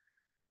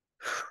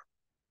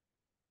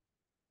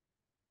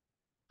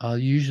 I'll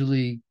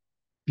usually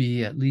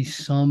be at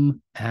least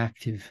some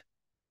active,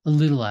 a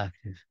little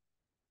active.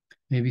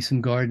 Maybe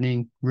some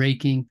gardening,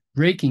 raking.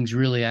 Raking's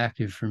really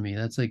active for me.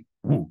 That's like,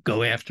 ooh,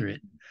 go after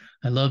it.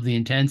 I love the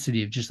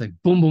intensity of just like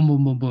boom, boom,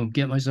 boom, boom, boom,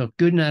 get myself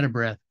good and out of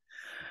breath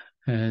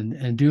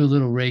and do a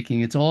little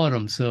raking. It's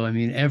autumn, so I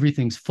mean,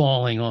 everything's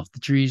falling off the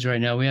trees right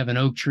now. We have an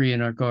oak tree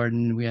in our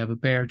garden. We have a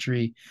pear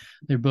tree.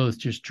 They're both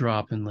just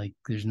dropping like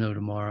there's no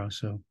tomorrow.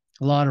 So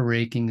a lot of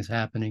raking is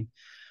happening.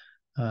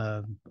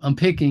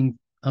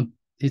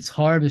 It's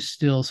harvest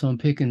still, so I'm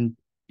picking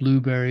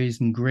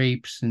blueberries and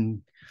grapes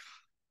and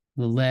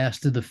the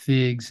last of the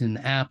figs and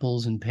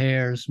apples and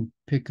pears, and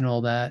picking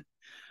all that.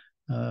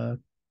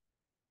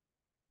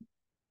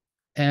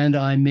 And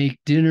I make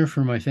dinner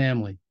for my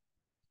family.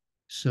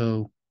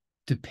 So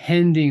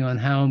depending on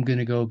how I'm going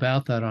to go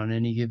about that on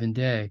any given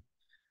day,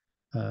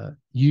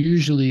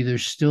 usually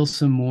there's still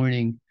some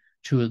morning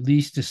to at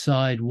least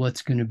decide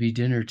what's going to be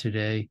dinner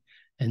today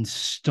and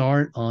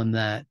start on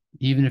that,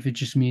 even if it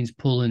just means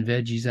pulling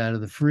veggies out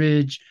of the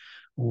fridge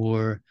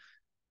or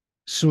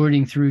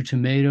sorting through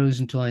tomatoes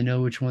until I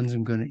know which ones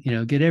I'm going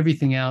to, get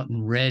everything out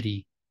and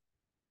ready.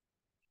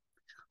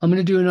 I'm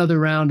going to do another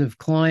round of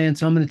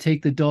clients. I'm going to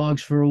take the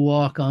dogs for a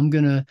walk. I'm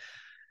going to,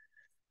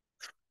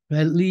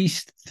 at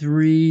least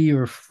 3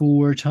 or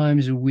 4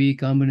 times a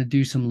week, I'm going to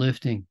do some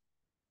lifting.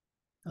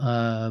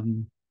 About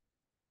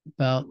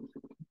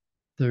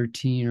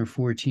 13 or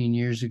 14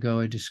 years ago,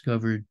 I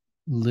discovered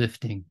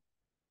lifting.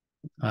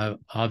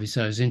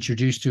 Obviously, I was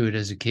introduced to it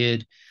as a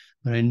kid,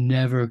 but I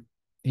never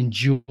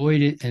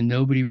enjoyed it, and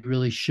nobody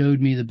really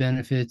showed me the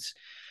benefits.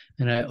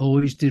 And I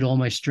always did all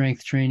my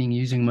strength training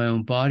using my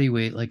own body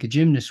weight like a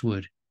gymnast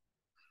would.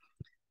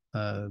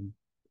 And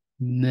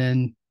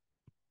then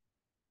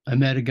I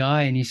met a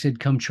guy and he said,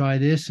 come try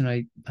this. And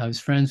I was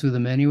friends with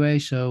him anyway.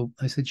 So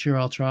I said, sure,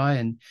 I'll try.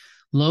 And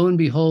lo and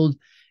behold,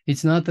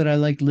 it's not that I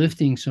like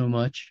lifting so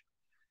much.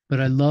 but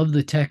I love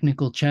the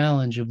technical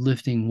challenge of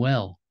lifting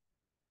well,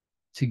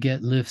 to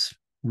get lifts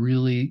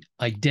really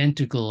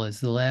identical as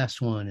the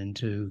last one, and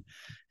to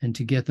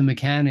get the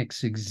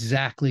mechanics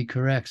exactly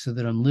correct so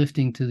that I'm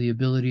lifting to the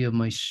ability of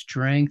my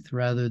strength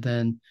rather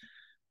than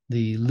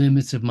the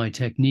limits of my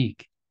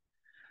technique.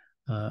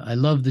 I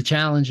love the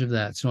challenge of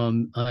that. So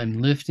I'm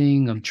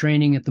lifting, I'm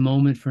training at the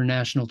moment for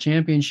national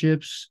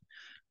championships,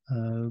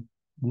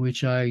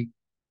 which I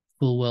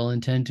full well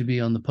intend to be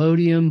on the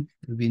podium.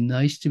 It would be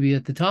nice to be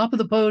at the top of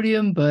the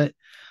podium, but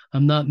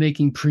I'm not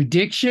making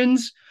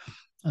predictions.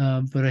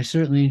 But I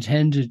certainly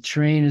intend to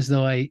train as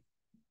though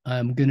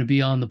I'm going to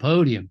be on the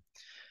podium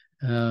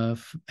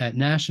at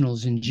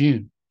nationals in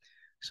June.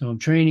 So I'm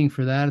training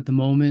for that at the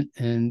moment,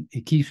 and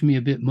it keeps me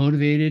a bit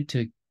motivated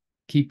to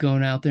keep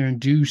going out there and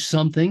do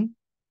something.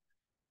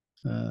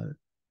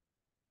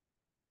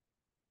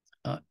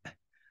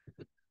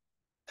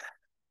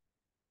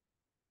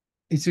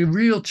 It's a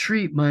real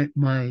treat.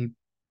 My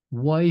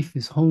wife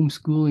is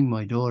homeschooling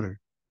my daughter,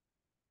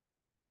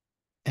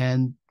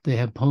 and they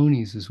have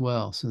ponies as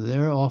well. So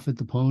they're off at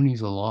the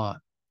ponies a lot,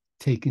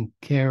 taking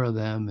care of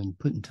them and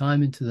putting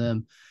time into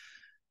them.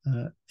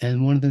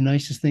 And one of the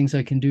nicest things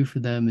I can do for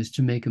them is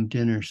to make them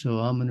dinner. So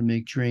I'm going to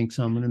make drinks.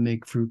 I'm going to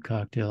make fruit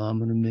cocktail. I'm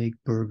going to make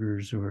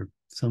burgers or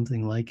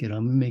something like it.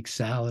 I'm going to make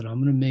salad.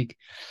 I'm going to make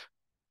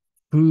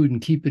food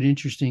and keep it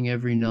interesting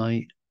every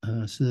night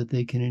so that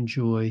they can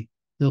enjoy.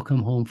 They'll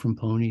come home from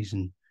ponies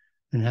and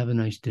have a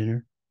nice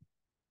dinner.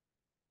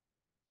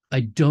 I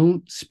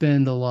don't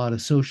spend a lot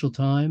of social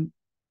time,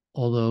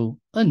 although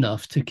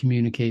enough to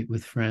communicate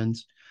with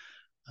friends.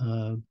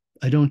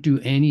 I don't do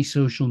any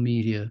social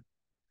media.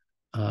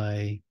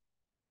 I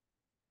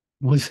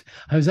was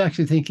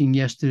actually thinking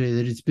yesterday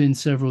that it's been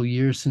several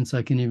years since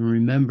I can even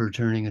remember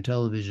turning a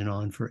television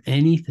on for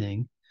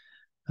anything.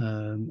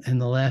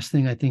 And the last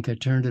thing I think I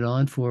turned it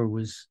on for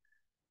was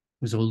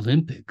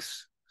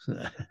Olympics. So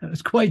that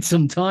was quite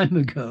some time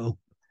ago.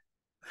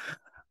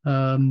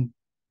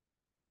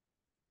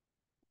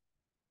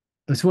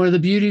 It's one of the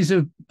beauties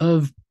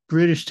of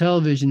British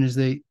television is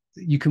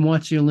you can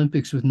watch the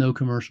Olympics with no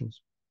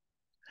commercials.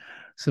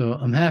 So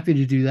I'm happy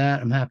to do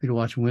that. I'm happy to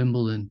watch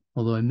Wimbledon,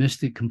 although I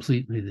missed it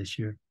completely this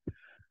year.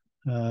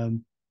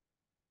 I'm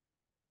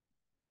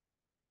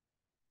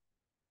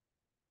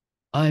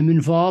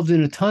involved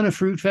in a ton of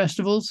fruit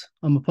festivals.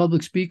 I'm a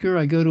public speaker.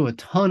 I go to a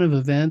ton of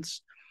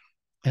events.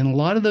 And a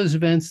lot of those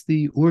events,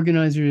 the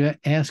organizers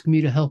ask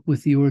me to help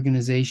with the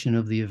organization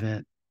of the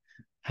event,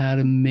 how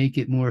to make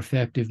it more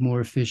effective, more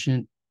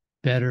efficient,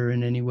 better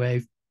in any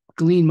way,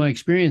 glean my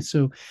experience.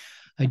 So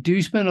I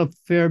do spend a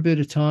fair bit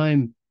of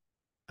time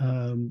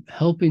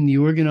helping the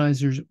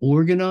organizers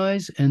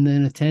organize and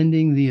then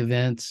attending the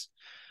events.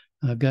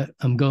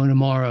 I'm going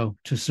tomorrow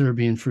to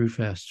Serbian Fruit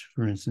Fest,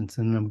 for instance,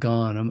 and I'm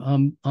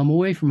gone. I'm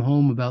away from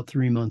home about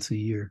 3 months a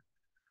year.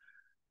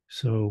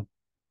 So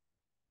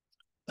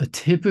a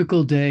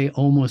typical day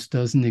almost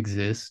doesn't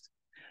exist,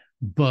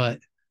 but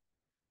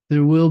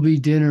there will be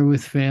dinner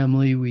with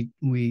family.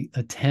 We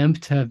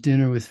attempt to have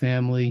dinner with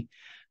family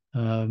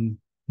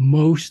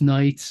most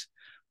nights.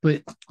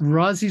 But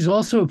Rozzie's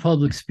also a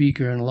public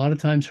speaker, and a lot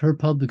of times her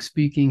public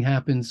speaking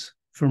happens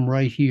from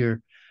right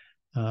here,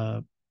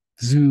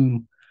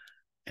 Zoom,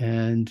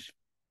 and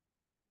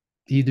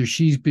either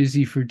she's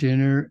busy for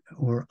dinner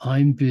or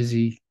I'm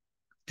busy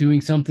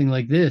doing something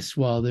like this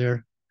while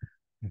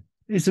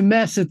it's a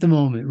mess at the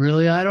moment,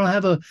 really. I don't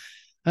have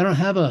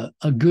a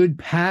good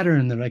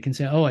pattern that I can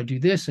say, oh, I do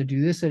this.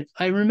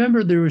 I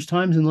remember there was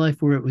times in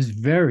life where it was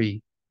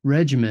very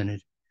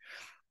regimented.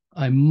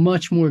 I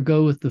much more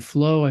go with the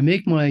flow. I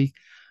make my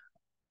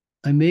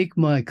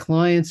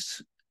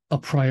clients a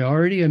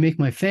priority. I make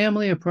my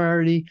family a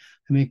priority.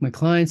 I make my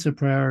clients a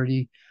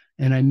priority.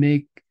 And I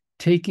make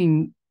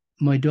taking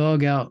my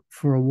dog out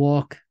for a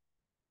walk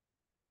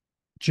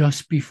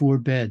just before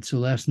bed. So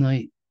last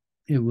night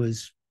we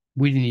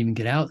didn't even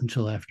get out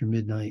until after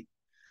midnight.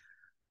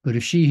 But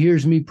if she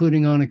hears me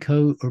putting on a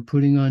coat or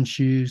putting on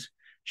shoes,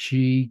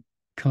 she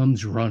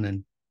comes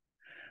running.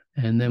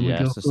 And then we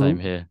go. It's the same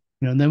here.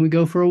 And then we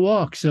go for a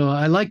walk. So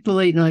I like the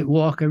late night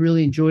walk. I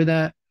really enjoy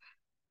that.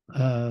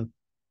 I'm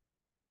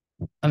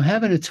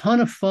having a ton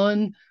of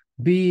fun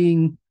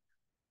being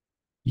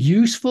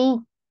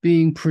useful,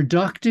 being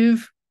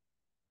productive.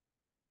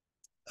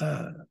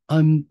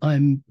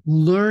 I'm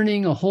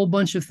learning a whole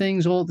bunch of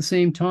things all at the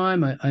same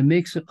time. I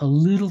make a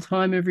little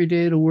time every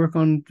day to work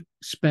on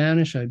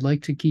Spanish. I'd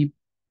like to keep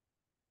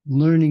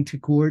learning to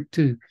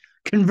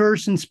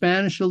converse in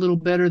Spanish a little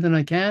better than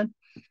I can.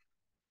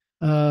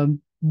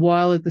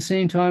 While at the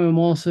same time, I'm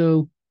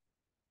also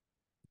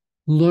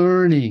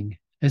learning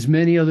as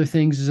many other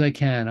things as I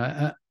can.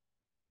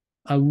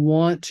 I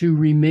want to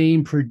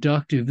remain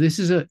productive.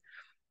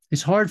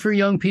 It's hard for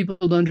young people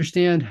to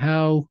understand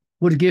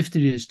what a gift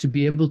it is to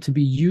be able to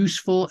be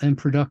useful and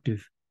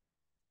productive,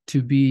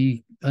 to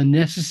be a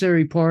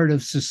necessary part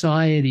of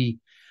society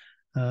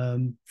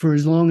for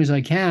as long as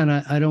I can.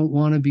 I don't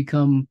want to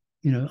become,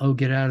 oh,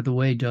 get out of the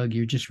way, Doug.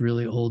 You're just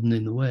really old and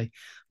in the way. I'm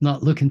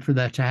not looking for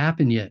that to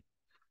happen yet.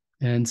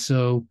 And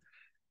so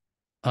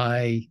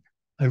I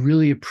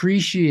really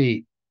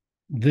appreciate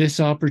this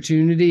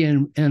opportunity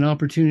and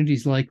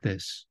opportunities like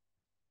this.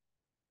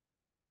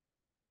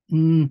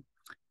 I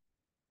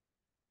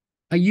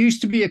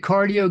used to be a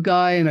cardio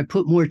guy, and I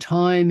put more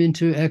time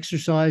into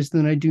exercise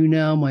than I do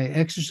now. My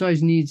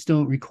exercise needs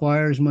don't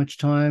require as much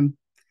time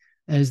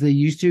as they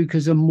used to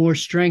because I'm more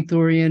strength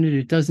oriented.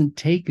 It doesn't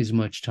take as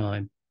much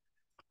time,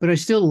 but I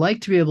still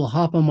like to be able to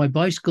hop on my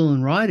bicycle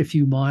and ride a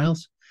few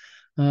miles.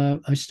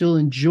 I still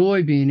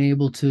enjoy being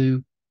able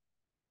to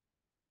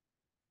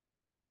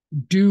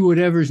do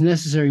whatever's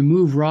necessary,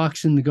 move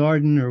rocks in the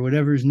garden or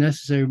whatever is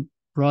necessary.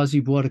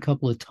 Rosie bought a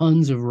couple of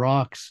tons of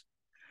rocks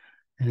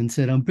and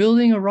said, I'm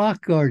building a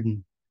rock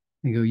garden.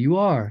 I go, you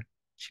are?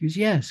 She goes,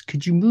 yes.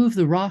 Could you move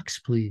the rocks,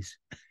 please?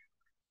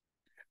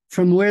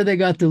 From where they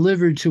got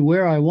delivered to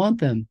where I want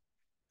them.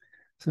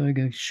 So I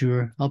go,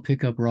 sure, I'll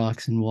pick up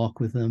rocks and walk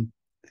with them.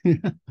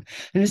 And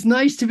it's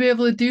nice to be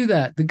able to do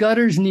that. The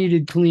gutters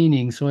needed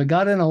cleaning. So I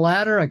got in a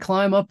ladder. I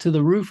climb up to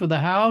the roof of the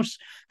house,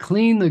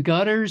 clean the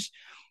gutters.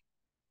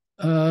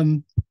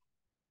 And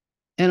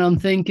I'm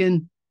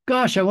thinking,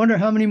 gosh, I wonder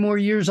how many more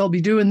years I'll be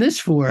doing this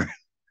for.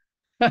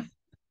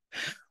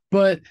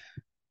 But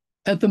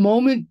at the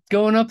moment,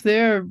 going up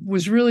there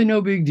was really no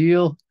big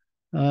deal.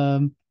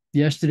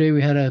 Yesterday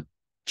we had a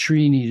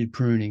tree needed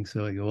pruning,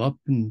 so I go up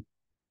and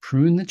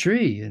prune the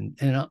tree, and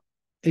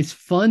it's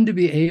fun to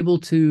be able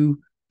to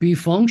be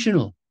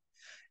functional.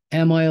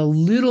 Am I a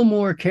little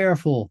more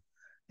careful?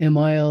 Am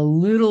I a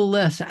little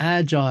less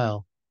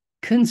agile?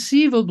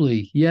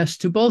 Conceivably, yes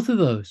to both of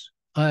those.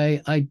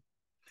 I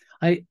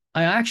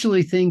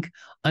actually think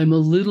I'm a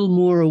little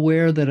more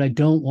aware that I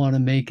don't want to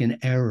make an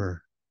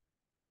error.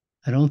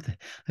 I don't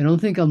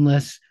think I'm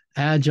less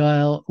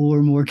agile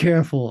or more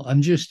careful.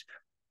 I'm just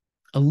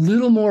a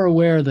little more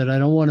aware that I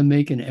don't want to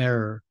make an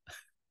error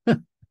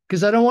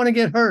because I don't want to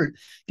get hurt.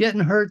 Getting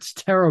hurt's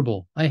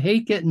terrible. I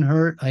hate getting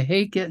hurt. I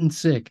hate getting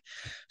sick.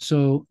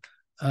 So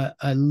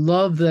I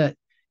love that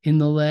in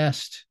the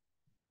last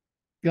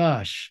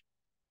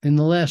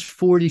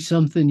 40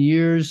 something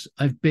years,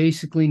 I've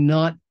basically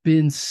not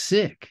been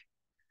sick.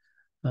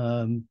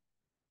 Well,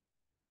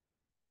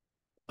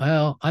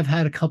 I've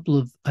had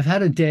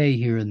a day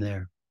here and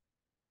there,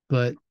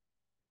 but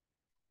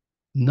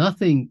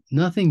nothing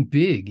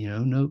big,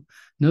 no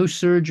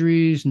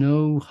surgeries,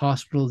 no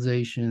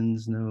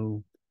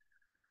hospitalizations,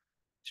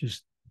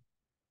 just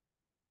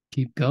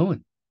keep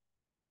going.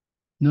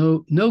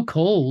 No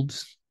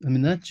colds. I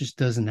mean, that just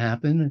doesn't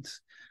happen.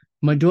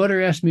 My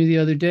daughter asked me the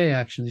other day,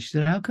 actually, she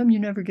said, how come you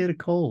never get a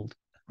cold?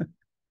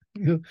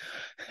 The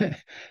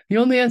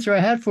only answer I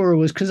had for her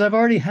was because I've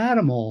already had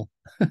them all.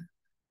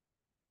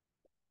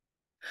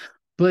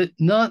 But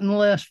not in the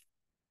last,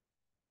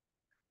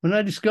 when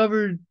I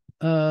discovered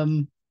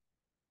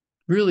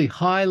really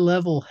high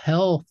level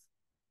health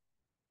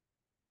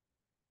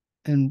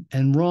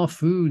and raw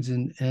foods.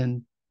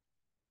 And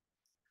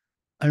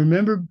I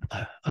remember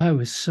I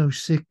was so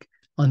sick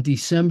on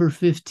December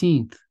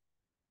 15th,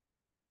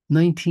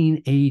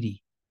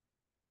 1980.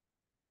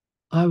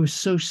 I was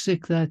so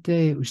sick that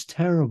day. It was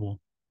terrible.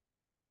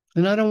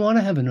 And I don't want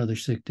to have another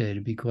sick day,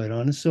 to be quite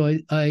honest. So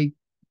I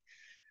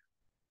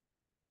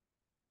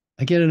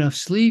get enough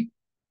sleep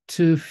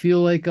to feel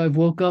like I've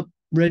woke up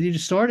ready to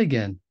start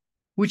again,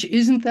 which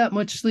isn't that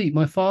much sleep.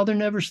 My father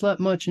never slept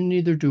much, and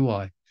neither do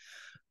I.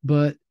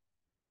 But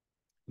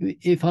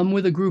if I'm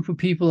with a group of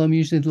people, I'm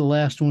usually the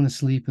last one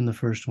asleep and the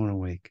first one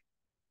awake.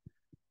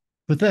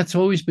 But that's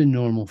always been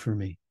normal for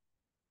me.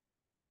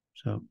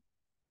 So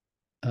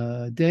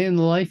day in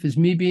the life is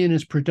me being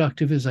as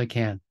productive as I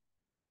can.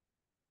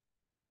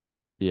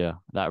 Yeah,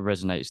 that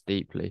resonates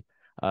deeply.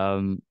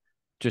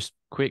 Just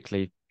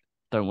quickly,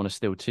 don't want to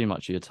steal too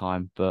much of your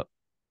time, but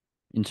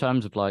in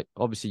terms of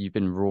obviously you've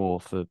been raw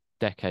for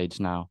decades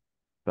now,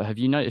 but have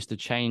you noticed a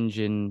change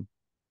in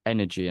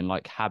energy and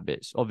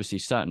habits? Obviously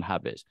certain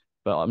habits,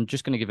 but I'm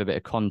just going to give a bit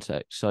of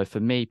context. So for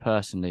me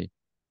personally,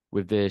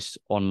 with this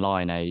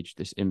online age,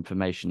 this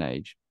information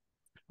age,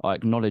 I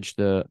acknowledge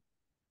that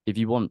if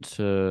you want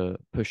to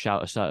push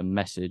out a certain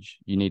message,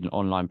 you need an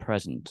online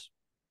presence.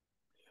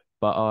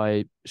 But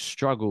I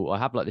struggle, I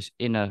have this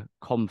inner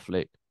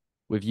conflict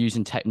with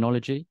using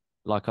technology.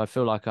 I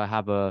feel like I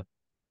have a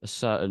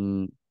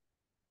certain,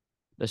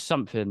 there's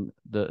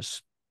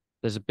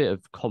a bit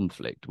of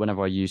conflict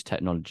whenever I use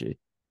technology.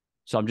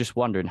 So I'm just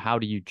wondering, how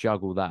do you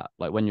juggle that?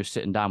 When you're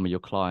sitting down with your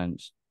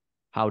clients,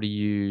 how do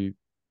you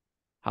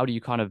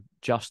kind of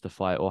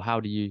justify it, or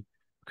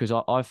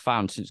because I've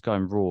found since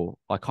going raw,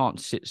 I can't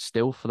sit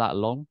still for that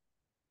long.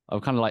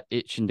 I'm kind of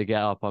itching to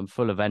get up. I'm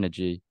full of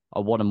energy. I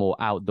want a more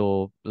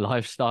outdoor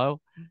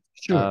lifestyle.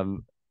 Sure.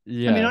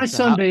 Yeah. I mean, I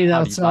so sunbathe how do you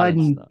outside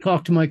balance and that?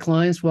 talk to my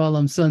clients while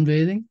I'm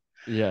sunbathing.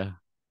 Yeah.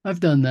 I've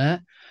done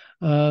that.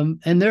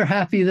 And they're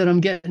happy that I'm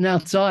getting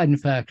outside. In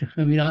fact,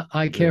 I mean,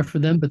 I care Yeah. for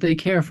them, but they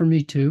care for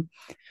me too.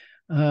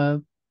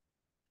 And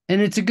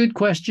it's a good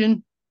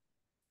question.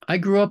 I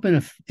grew up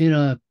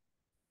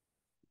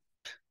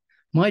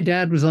my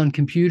dad was on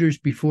computers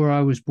before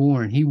I was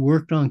born. He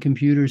worked on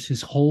computers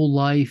his whole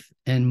life,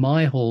 and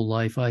my whole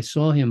life. I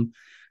saw him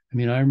I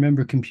mean, I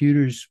remember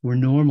computers were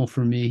normal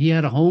for me. He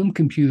had a home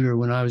computer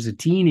when I was a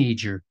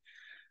teenager,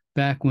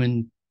 back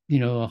when,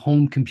 a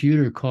home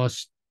computer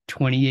cost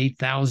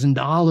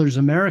 $28,000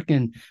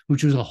 American,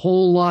 which was a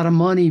whole lot of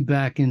money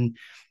back in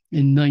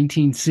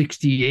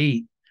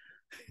 1968.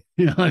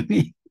 I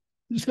mean,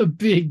 it's a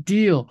big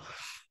deal.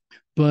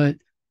 But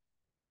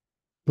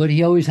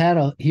he always had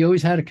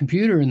a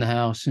computer in the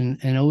house,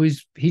 and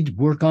always he'd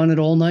work on it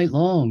all night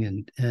long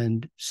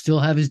and still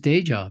have his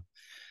day job.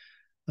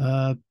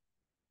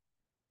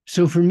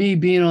 So for me,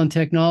 being on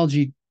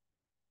technology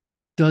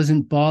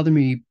doesn't bother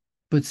me,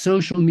 but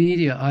social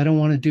media, I don't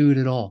want to do it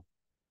at all.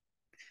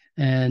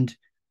 And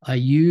I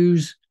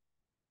use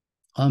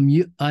and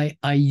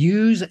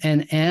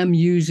am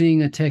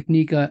using a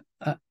technique.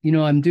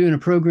 I'm doing a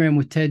program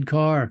with Ted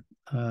Carr,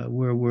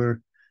 where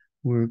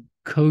we're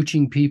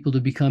coaching people to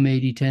become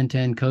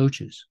 80-10-10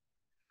 coaches.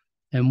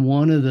 And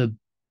one of the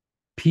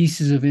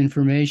pieces of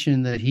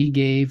information that he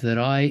gave that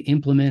I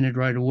implemented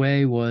right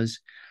away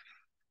was,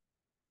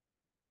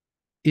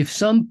 if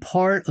some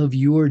part of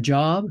your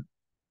job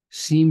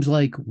seems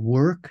like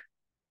work,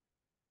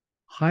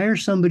 hire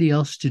somebody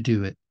else to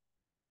do it.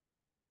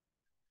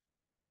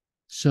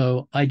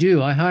 So I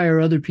hire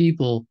other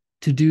people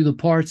to do the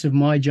parts of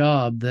my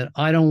job that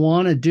I don't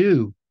want to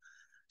do,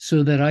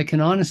 so that I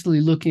can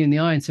honestly look in the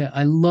eye and say,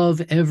 I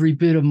love every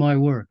bit of my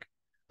work.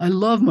 I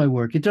love my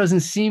work. It doesn't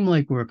seem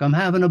like work. I'm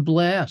having a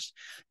blast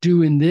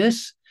doing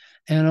this,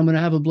 and I'm going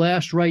to have a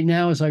blast right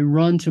now as I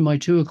run to my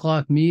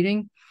 2:00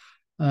 meeting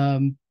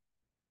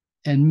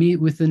and meet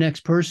with the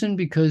next person,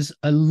 because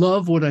I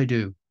love what I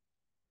do.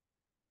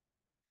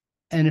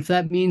 And if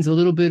that means a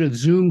little bit of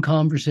Zoom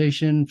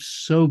conversation,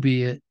 so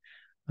be it.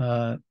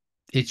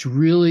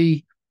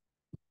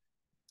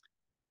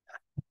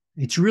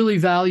 It's really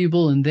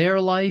valuable in their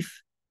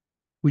life,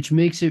 which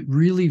makes it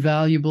really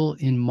valuable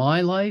in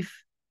my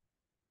life.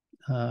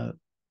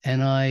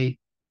 And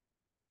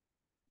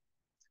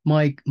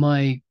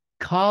my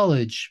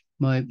college,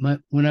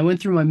 when I went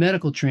through my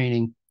medical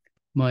training,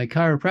 my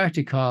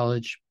chiropractic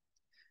college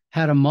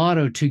had a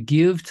motto: to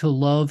give, to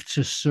love,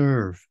 to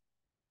serve,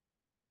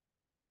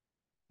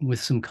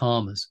 with some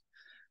commas.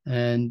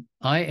 And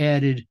I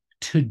added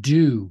to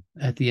do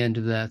at the end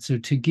of that. So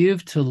to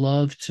give, to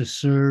love, to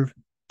serve,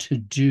 to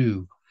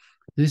do.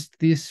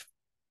 These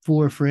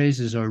 4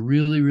 phrases are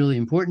really, really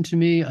important to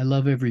me. I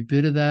love every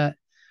bit of that.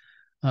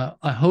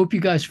 I hope you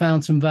guys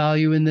found some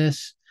value in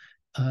this.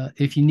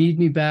 If you need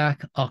me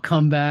back, I'll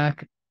come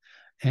back.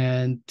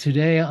 And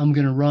today I'm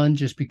going to run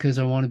just because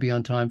I want to be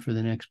on time for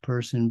the next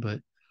person.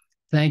 But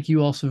thank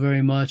you also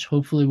very much.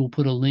 Hopefully we'll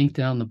put a link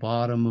down the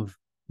bottom of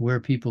where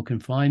people can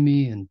find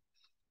me. And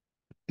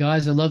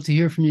guys, I'd love to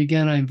hear from you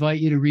again. I invite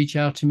you to reach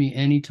out to me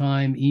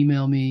anytime,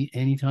 email me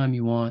anytime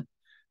you want.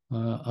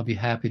 I'll be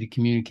happy to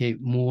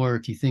communicate more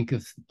if you think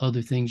of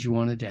other things you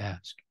wanted to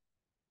ask.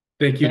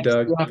 Thank you, Thanks for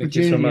Doug. the Thank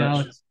you so opportunity, much.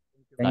 Alex.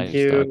 Thank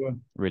Thanks, Doug. you.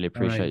 Really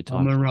All right, appreciate your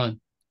I'm time. going to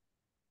run.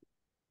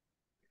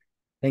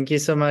 Thank you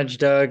so much,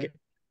 Doug.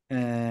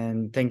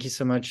 And thank you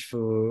so much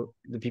for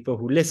the people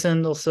who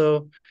listened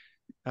also.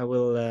 I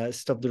will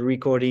stop the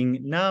recording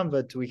now,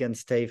 but we can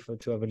stay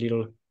to have a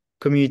little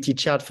community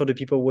chat for the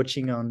people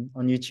watching on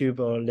YouTube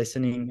or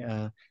listening.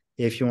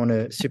 If you want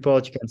to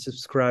support, you can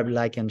subscribe,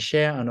 like, and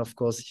share. And of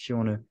course, if you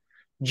want to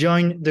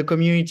join the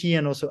community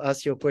and also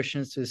ask your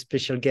questions to a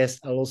special guest,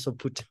 I'll also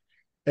put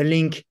a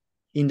link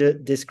in the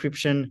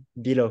description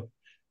below.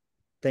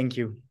 Thank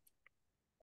you.